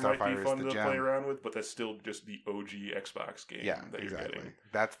Starfighter might Starfighter be is fun the to gem. play around with, but that's still just the OG Xbox game Yeah, that you're exactly. getting.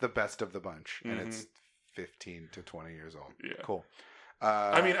 That's the best of the bunch, and Mhm. it's 15 to 20 years old. Yeah. Cool.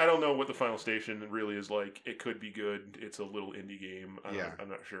 I mean, I don't know what the final station really is like. It could be good. It's a little indie game. Yeah. I'm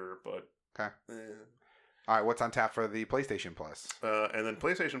not sure, but... Okay. All right, what's on tap for the PlayStation Plus? And then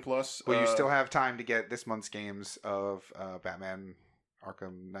PlayStation Plus... Well, you still have time to get this month's games of Batman,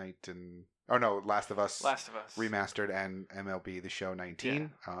 Arkham Knight, and... Oh, no, Last of Us Last of Us. Remastered and MLB The Show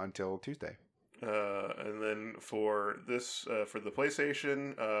 19 until Tuesday. And then for this, for the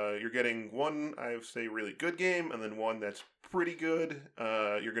PlayStation, you're getting one, I would say, really good game, and then one that's pretty good.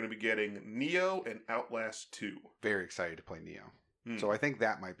 You're going to be getting Neo and Outlast 2. Very excited to play Neo. Hmm. So I think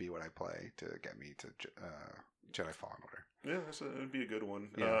that might be what I play to get me to Jedi Fallen Order. Yeah, that would be a good one.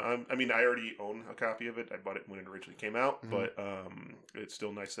 Yeah. I mean, I already own a copy of it. I bought it when it originally came out, Mhm. but it's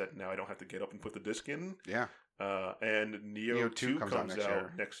still nice that now I don't have to get up and put the disc in. Yeah. And Neo, Neo 2 comes out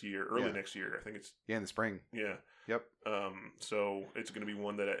year. next year, early Yeah. next year. I think it's, Yeah, in the spring. yeah. Yep. So it's going to be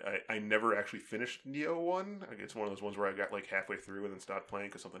one that I never actually finished Neo 1. Like, it's one of those ones where I got like halfway through and then stopped playing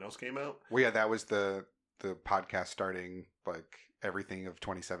because something else came out. Well, yeah, that was the podcast starting, like, everything of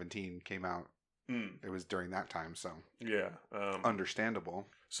 2017 came out. It was during that time, so Yeah. understandable.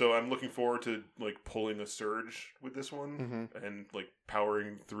 So I'm looking forward to like pulling a surge with this one and like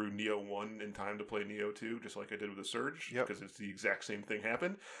powering through Neo 1 in time to play Neo 2, just like I did with the Surge, Yep. because it's the exact same thing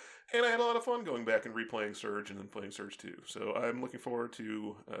happened. And I had a lot of fun going back and replaying Surge and then playing Surge 2. So I'm looking forward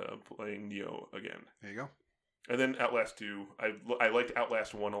to playing Neo again. There you go. And then Outlast 2. I liked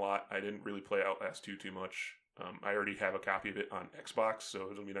Outlast 1 a lot. I didn't really play Outlast 2 too much. I already have a copy of it on Xbox,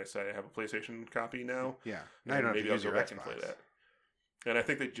 so it'll be nice that I have a PlayStation copy now. Yeah. Now you And don't have maybe to I'll use go your back Xbox. and play that. And I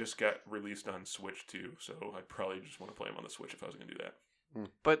think they just got released on Switch too, so I'd probably just want to play them on the Switch if I was going to do that.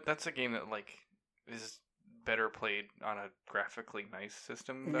 But that's a game that like is better played on a graphically nice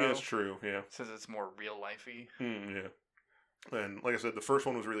system, though. Yeah, that's true. Yeah. Since it's more real lifey. Yeah. And like I said, the first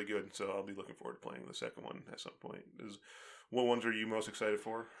one was really good, so I'll be looking forward to playing the second one at some point. What ones are you most excited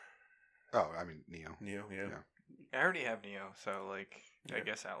for? Oh, I mean, Neo. Neo, yeah. I already have Neo, so like I Yeah.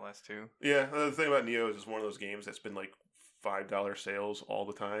 guess Outlast 2. Yeah, the thing about Neo is it's one of those games that's been like $5 sales all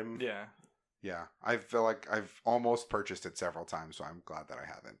the time. Yeah. Yeah. I feel like I've almost purchased it several times, so I'm glad that I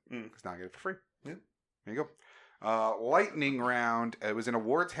haven't. Because now I get it for free. Yeah. There you go. Lightning round. It was an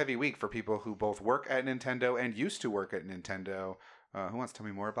awards heavy week for people who both work at Nintendo and used to work at Nintendo. Who wants to tell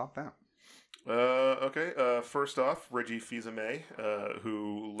me more about that? Okay. First off, Reggie Fils-Aimé,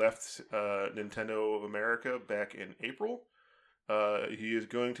 who left Nintendo of America back in April. He is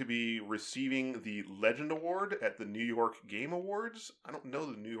going to be receiving the Legend Award at the New York Game Awards. I don't know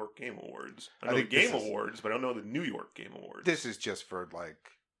the New York Game Awards. I know the Game Awards, but I don't know the New York Game Awards. This is just for, like...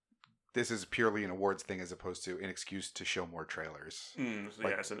 This is purely an awards thing as opposed to an excuse to show more trailers. So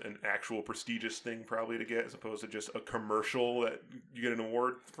like- yeah, it's an actual prestigious thing probably to get, as opposed to just a commercial that you get an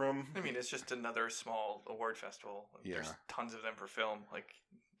award from. I mean, it's just another small award festival. Yeah. There's tons of them for film. Like,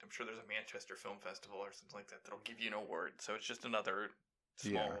 I'm sure there's a Manchester Film Festival or something like that that'll give you an award. So it's just another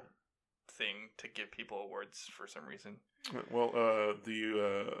small thing to give people awards for some reason. Well,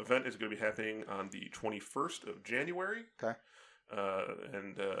 the event is going to be happening on the 21st of January. Okay.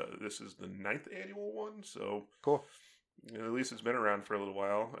 And this is the 9th annual one, so Cool. at least it's been around for a little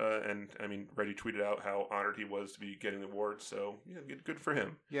while. And I mean, Reggie tweeted out how honored he was to be getting the award, so yeah, good for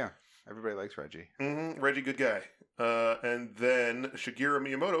him. Yeah. Everybody likes Reggie. Reggie, good guy. And then Shigeru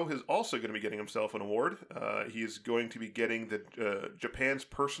Miyamoto is also going to be getting himself an award. He is going to be getting the Japan's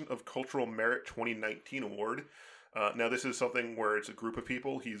Person of Cultural Merit 2019 award. Now, this is something where it's a group of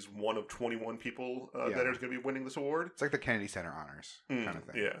people. He's one of 21 people that are going to be winning this award. It's like the Kennedy Center Honors kind of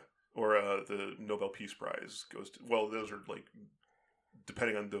thing. Yeah. Or the Nobel Peace Prize goes to... Well, those are like...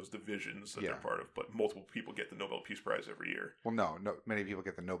 Depending on those divisions that they're part of. But multiple people get the Nobel Peace Prize every year. Well, no. Many people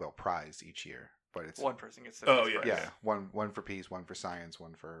get the Nobel Prize each year. But it's... One person gets the Oh, Peace yeah. Prize. Yeah. One for peace, one for science,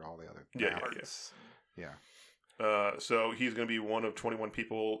 one for all the other... Yeah, math. Arts. Yeah. So he's going to be one of 21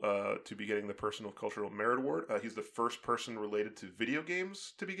 people to be getting the Personal Cultural Merit Award. He's the first person related to video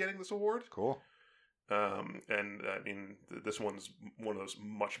games to be getting this award. Cool. And I mean, this one's one of those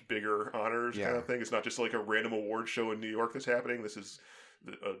much bigger honors kind of thing. It's not just like a random award show in New York that's happening. This is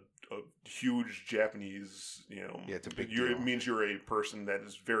a huge Japanese, Yeah, it's a big deal. It means you're a person that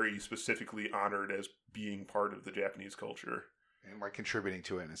is very specifically honored as being part of the Japanese culture. And like contributing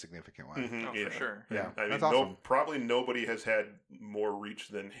to it in a significant way. Mm-hmm. For sure. Yeah, I mean, that's awesome. probably nobody has had more reach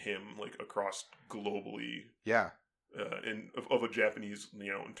than him, like across globally. Yeah. Of a Japanese,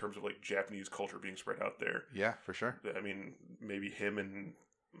 in terms of like Japanese culture being spread out there. Yeah, for sure. I mean, maybe him and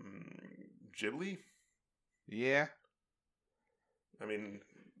Ghibli. Yeah. I mean,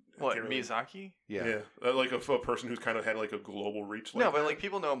 what, Miyazaki? Yeah. Like a person who's kind of had like a global reach. No, but like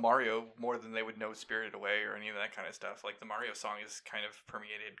people know Mario more than they would know Spirited Away or any of that kind of stuff. Like the Mario song is kind of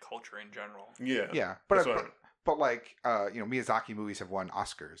permeated culture in general. Yeah. Yeah, but like Miyazaki movies have won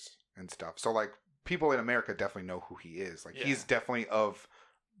Oscars and stuff. So like people in America definitely know who he is. Like he's definitely of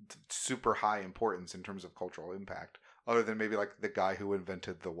super high importance in terms of cultural impact. Other than maybe like the guy who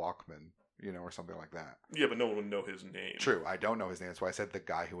invented the Walkman. Or something like that. Yeah, but no one would know his name. True, I don't know his name. That's why I said the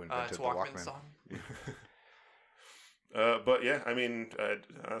guy who invented the Walkman. Song. But yeah, I mean,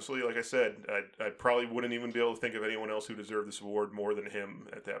 honestly, like I said, I probably wouldn't even be able to think of anyone else who deserved this award more than him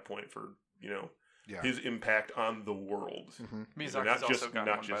at that point for his impact on the world. Mm-hmm. Miyazaki's also got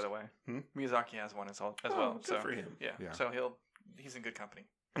one, by the way. Miyazaki has one as well. Good so for him. Yeah. So he's in good company.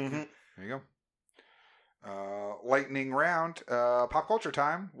 Mm-hmm. There you go. Lightning round, pop culture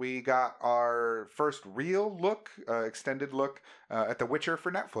time. We got our first real look, extended look at The Witcher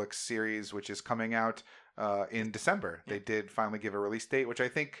for Netflix series, which is coming out in December. They did finally give a release date, which I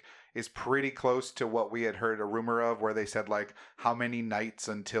think is pretty close to what we had heard a rumor of, where they said like how many nights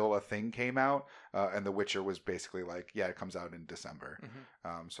until a thing came out, and The Witcher was basically like, yeah, it comes out in December.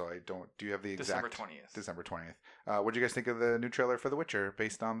 Mm-hmm. So I don't. Do you have the exact December 20th? What do you guys think of the new trailer for The Witcher,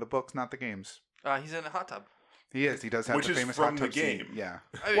 based on the books, not the games? He's in a hot tub. He is. He does have Which the is famous from hot tub the game. Scene. Yeah.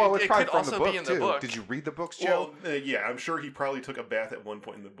 I mean, well, it's probably could from also the book be in too. the book. Did you read the books, Joe? Well, yeah, I'm sure he probably took a bath at one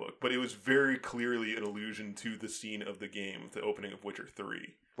point in the book, but it was very clearly an allusion to the scene of the game, the opening of Witcher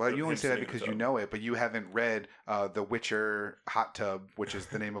 3. Well, you only say that because you know it, but you haven't read The Witcher Hot Tub, which is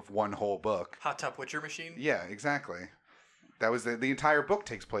the name of one whole book. Hot Tub Witcher Machine? Yeah, exactly. That was the entire book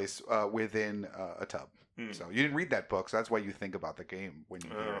takes place within a tub. So you didn't read that book, so that's why you think about the game when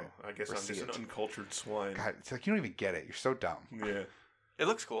you hear it. I guess I'm just an uncultured swine. God, it's like you don't even get it. You're so dumb. Yeah. It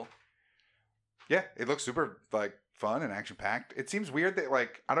looks cool. Yeah, it looks super like fun and action packed. It seems weird that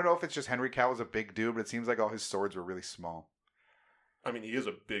like I don't know if it's just Henry Cavill's a big dude, but it seems like all his swords were really small. I mean, he is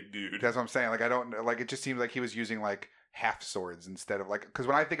a big dude. That's what I'm saying. Like I don't like it. Just seems like he was using like half swords instead of like because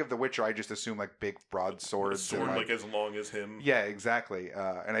when I think of The Witcher, I just assume like big broad swords. A sword like as long as him. Yeah, exactly.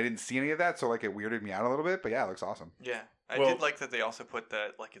 And I didn't see any of that, so like it weirded me out a little bit. But yeah, it looks awesome. Yeah, I did like that they also put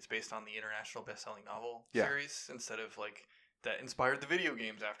that like it's based on the international best-selling novel series instead of like that inspired the video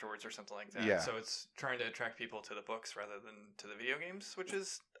games afterwards or something like that. Yeah. So it's trying to attract people to the books rather than to the video games, which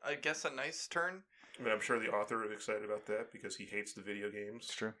is I guess a nice turn. I mean, I'm sure the author is excited about that because he hates the video games.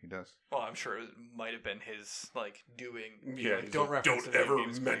 It's true, he does. Well, I'm sure it might have been his like doing. Yeah, like, don't ever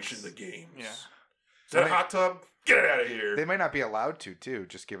games, mention please. the games. Yeah. Is that a hot tub? Get it out of here. They might not be allowed to, too,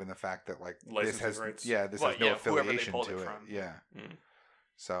 just given the fact that like Licensing this has rights? this has no affiliation to it. From. Yeah.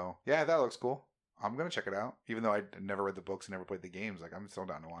 So yeah, that looks cool. I'm gonna check it out, even though I never read the books and never played the games. Like I'm still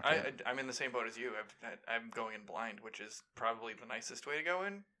down to watch it. I'm in the same boat as you. I'm going in blind, which is probably the nicest way to go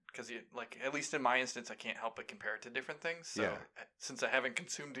in. Because like at least in my instance, I can't help but compare it to different things. So since I haven't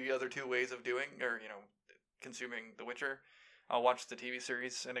consumed the other two ways of doing, or consuming The Witcher, I'll watch the TV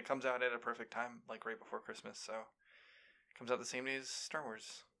series, and it comes out at a perfect time, like right before Christmas. So it comes out the same day as Star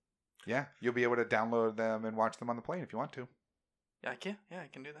Wars. Yeah, you'll be able to download them and watch them on the plane if you want to. Yeah, I can. Yeah, I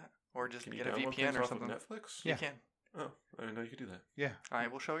can do that, or just can get a VPN VPN or something. Netflix? You can. Oh, I didn't know you could do that. Yeah, I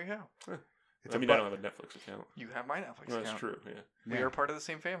will show you how. Huh. I don't have a Netflix account. You have my Netflix account. That's true. Yeah, we are part of the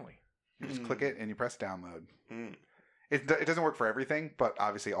same family. You just click it and you press download. It doesn't work for everything, but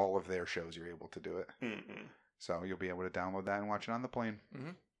obviously all of their shows you're able to do it. So you'll be able to download that and watch it on the plane.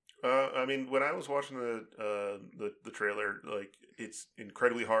 I mean, when I was watching the trailer, like it's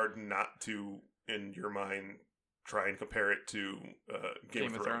incredibly hard not to, in your mind, try and compare it to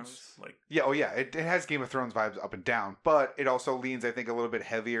Game of Thrones. Like, yeah, oh yeah, it has Game of Thrones vibes up and down, but it also leans, I think, a little bit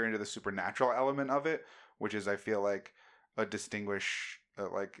heavier into the supernatural element of it, which is, I feel like, a distinguished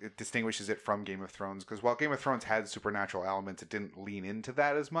like it distinguishes it from Game of Thrones, because while Game of Thrones had supernatural elements, it didn't lean into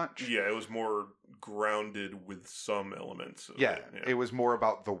that as much. Yeah, it was more grounded with some elements. Of Yeah, it, it was more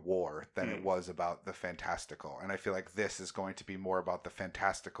about the war than it was about the fantastical, and I feel like this is going to be more about the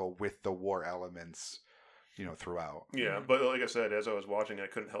fantastical with the war elements, throughout. Yeah, but like I said, as I was watching, I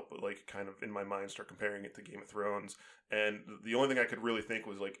couldn't help but like kind of in my mind start comparing it to Game of Thrones, and the only thing I could really think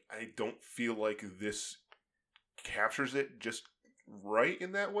was like, I don't feel like this captures it just right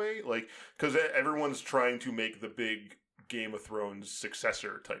in that way, like because everyone's trying to make the big Game of Thrones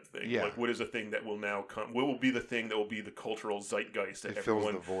successor type thing. Yeah. Like, what is the thing that will now come? What will be the thing that will be the cultural zeitgeist that It fills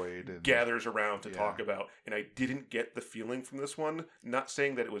everyone the void and gathers around to talk about? And I didn't get the feeling from this one. Not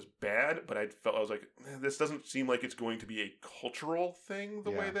saying that it was bad, but I was like, this doesn't seem like it's going to be a cultural thing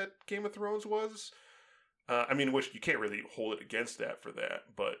the way that Game of Thrones was. I mean, which you can't really hold it against that for that,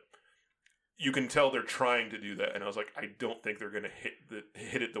 but you can tell they're trying to do that. And I was like, I don't think they're going to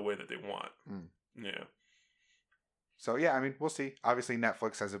hit it the way that they want. Yeah. So, yeah, I mean, we'll see. Obviously,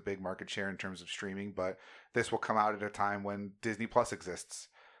 Netflix has a big market share in terms of streaming, but this will come out at a time when Disney Plus exists.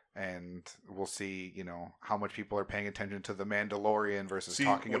 And we'll see, how much people are paying attention to The Mandalorian versus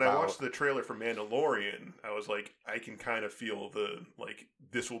talking about... when I watched the trailer for Mandalorian, I was like, I can kind of feel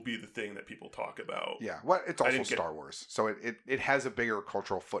this will be the thing that people talk about. Yeah, well, it's also Star Wars. So it has a bigger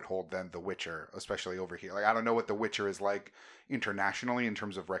cultural foothold than The Witcher, especially over here. Like, I don't know what The Witcher is like internationally in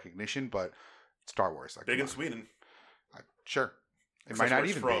terms of recognition, but Star Wars. Like, big in Sweden. Sure. It might not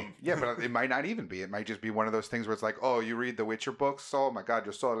even be. Yeah, but it might not even be. It might just be one of those things where it's like, oh, you read the Witcher books? Oh my God,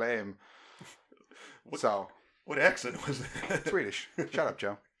 you're so lame. What accent was that? Swedish. Shut up,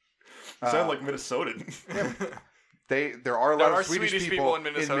 Joe. Sound like Minnesotan. Yeah, there are a lot of Swedish people in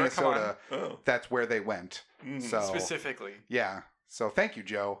Minnesota. Oh. That's where they went. So specifically. Yeah. So thank you,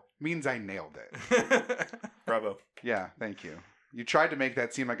 Joe. Means I nailed it. Bravo. Yeah, thank you. You tried to make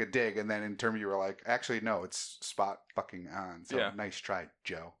that seem like a dig, and then in turn you were like, actually, no, it's spot fucking on. So nice try,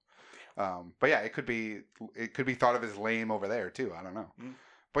 Joe. But yeah, it could be thought of as lame over there too. I don't know.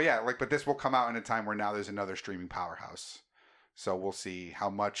 But yeah, but this will come out in a time where now there's another streaming powerhouse. So we'll see how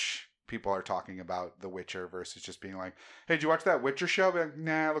much people are talking about The Witcher versus just being like, hey, did you watch that Witcher show? Be like,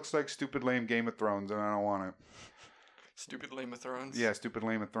 nah, it looks like stupid lame Game of Thrones, and I don't want it. Stupid lame of Thrones? Yeah, stupid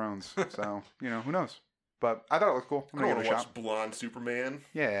lame of Thrones. So, who knows? But I thought it looked cool. I don't want to watch blonde Superman.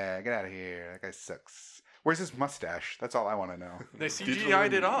 Yeah, get out of here. That guy sucks. Where's his mustache? That's all I want to know. They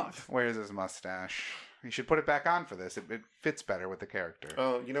CGI'd it off. Where's his mustache? You should put it back on for this. It fits better with the character.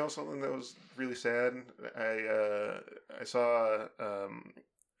 Oh, something that was really sad? I saw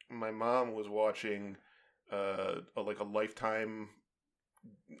my mom was watching a Lifetime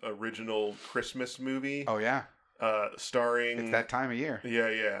original Christmas movie. Oh, yeah. Starring... It's that time of year.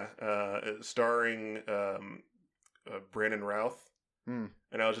 Yeah. Starring Brandon Routh. And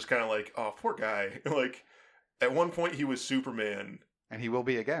I was just kind of like, oh, poor guy. Like, at one point he was Superman. And he will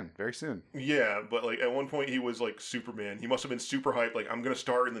be again, very soon. Yeah, but at one point he was Superman. He must have been super hyped. I'm going to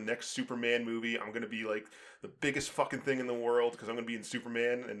star in the next Superman movie. I'm going to be the biggest fucking thing in the world because I'm going to be in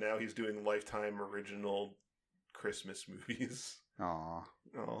Superman. And now he's doing Lifetime original Christmas movies. Aw.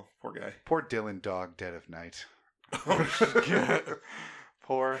 Oh, poor guy. Poor Dylan Dog, Dead of Night. Oh,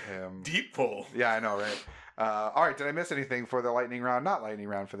 Poor him. Deep pull. Yeah, I know, right? All right, did I miss anything for the lightning round? Not lightning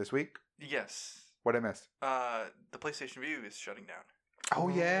round for this week. Yes. What did I miss? The PlayStation View is shutting down. Oh,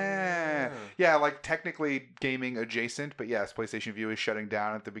 yeah. Yeah, technically gaming adjacent, but yes, PlayStation View is shutting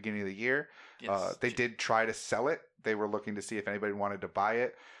down at the beginning of the year. Yes. They did try to sell it. They were looking to see if anybody wanted to buy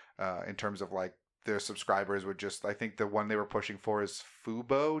it in terms of their subscribers would just, I think the one they were pushing for is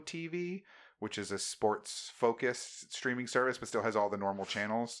Fubo TV, which is a sports-focused streaming service, but still has all the normal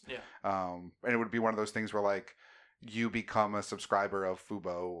channels. Yeah. And it would be one of those things where, you become a subscriber of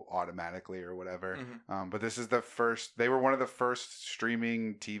Fubo automatically or whatever. Mm-hmm. But this is they were one of the first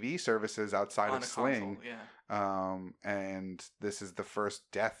streaming TV services outside of Sling. Console, yeah. And this is the first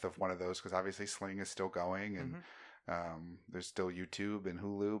death of one of those because obviously Sling is still going and there's still YouTube and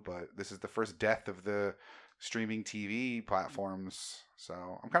Hulu, but this is the first death of the streaming TV platforms.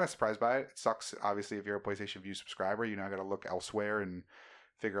 So I'm kind of surprised by it. It sucks, obviously, if you're a PlayStation View subscriber. You now got to look elsewhere and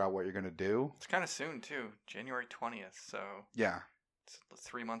figure out what you're going to do. It's kind of soon, too. January 20th, so... Yeah. It's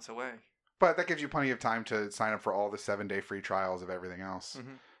 3 months away. But that gives you plenty of time to sign up for all the 7-day free trials of everything else.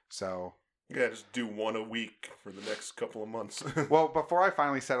 Mm-hmm. So... Yeah, just do one a week for the next couple of months. Well, before I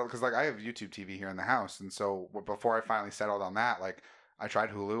finally settled... Because, I have YouTube TV here in the house, and so before I finally settled on that, I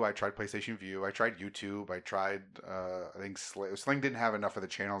tried Hulu, I tried PlayStation View, I tried YouTube, I tried, I think Sling didn't have enough of the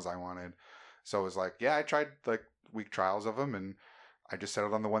channels I wanted. So it was I tried, week trials of them, and I just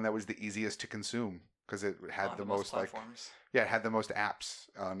settled on the one that was the easiest to consume because it had the most platforms. it had the most apps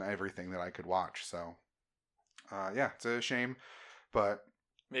on everything that I could watch. So, yeah, it's a shame, but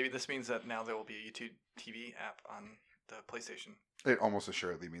maybe this means that now there will be a YouTube TV app on the PlayStation. It almost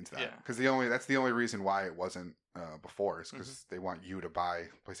assuredly means that. Yeah. Because that's the only reason why it wasn't before is because they want you to buy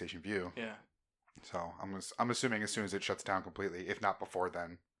PlayStation View. Yeah. So I'm assuming as soon as it shuts down completely, if not before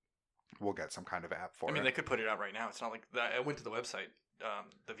then, we'll get some kind of app for it. I mean, they could put it out right now. It's not like that. I went to the website,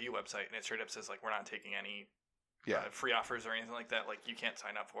 the View website, and it straight up says like we're not taking any free offers or anything like that. Like you can't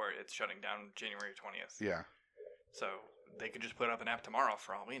sign up for it. It's shutting down January 20th. Yeah. So they could just put up an app tomorrow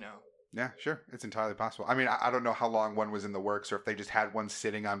for all we know. Yeah, sure. It's entirely possible. I mean, I don't know how long one was in the works or if they just had one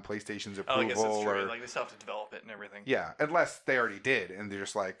sitting on PlayStation's approval. I guess that's true. Like, they still have to develop it and everything. Yeah, unless they already did. And they're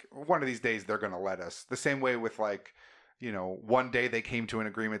just like, one of these days they're going to let us. The same way with, like, you know, one day they came to an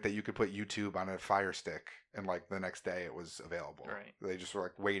agreement that you could put YouTube on a Fire Stick. And, like, the next day it was available. Right. They just were,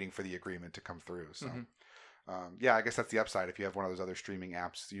 like, waiting for the agreement to come through. So, yeah, I guess that's the upside. If you have one of those other streaming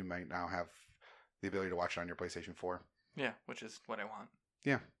apps, you might now have the ability to watch it on your PlayStation 4. Yeah, which is what I want.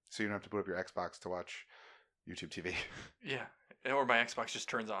 Yeah. So you don't have to put up your Xbox to watch YouTube TV. Yeah. Or my Xbox just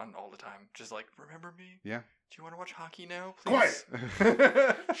turns on all the time. Just like, remember me? Yeah. Do you want to watch hockey now, please?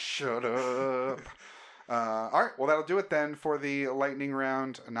 Quiet! Shut up. All right. Well, that'll do it then for the lightning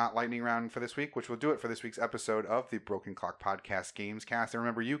round, not lightning round for this week, which will do it for this week's episode of the Broken Clock Podcast Gamescast. And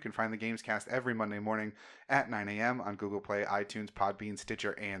remember, you can find the Gamescast every Monday morning at 9 a.m. on Google Play, iTunes, Podbean,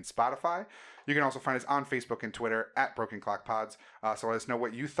 Stitcher, and Spotify. You can also find us on Facebook and Twitter at Broken Clock Pods. So let us know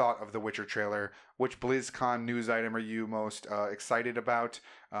what you thought of the Witcher trailer. Which BlizzCon news item are you most excited about?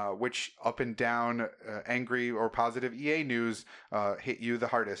 Which up and down, angry or positive EA news hit you the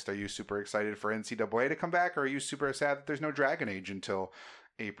hardest? Are you super excited for NCAA to come back? Or are you super sad that there's no Dragon Age until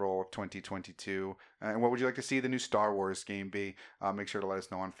April 2022? And what would you like to see the new Star Wars game be? Make sure to let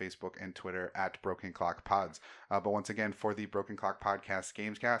us know on Facebook and Twitter at Broken Clock Pods. But once again, for the Broken Clock Podcast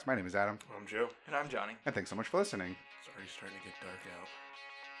Gamescast, my name is Adam. I'm Joe. And I'm Johnny. And thanks so much for listening. It's already starting to get dark out.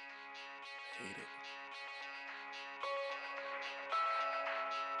 I hate it.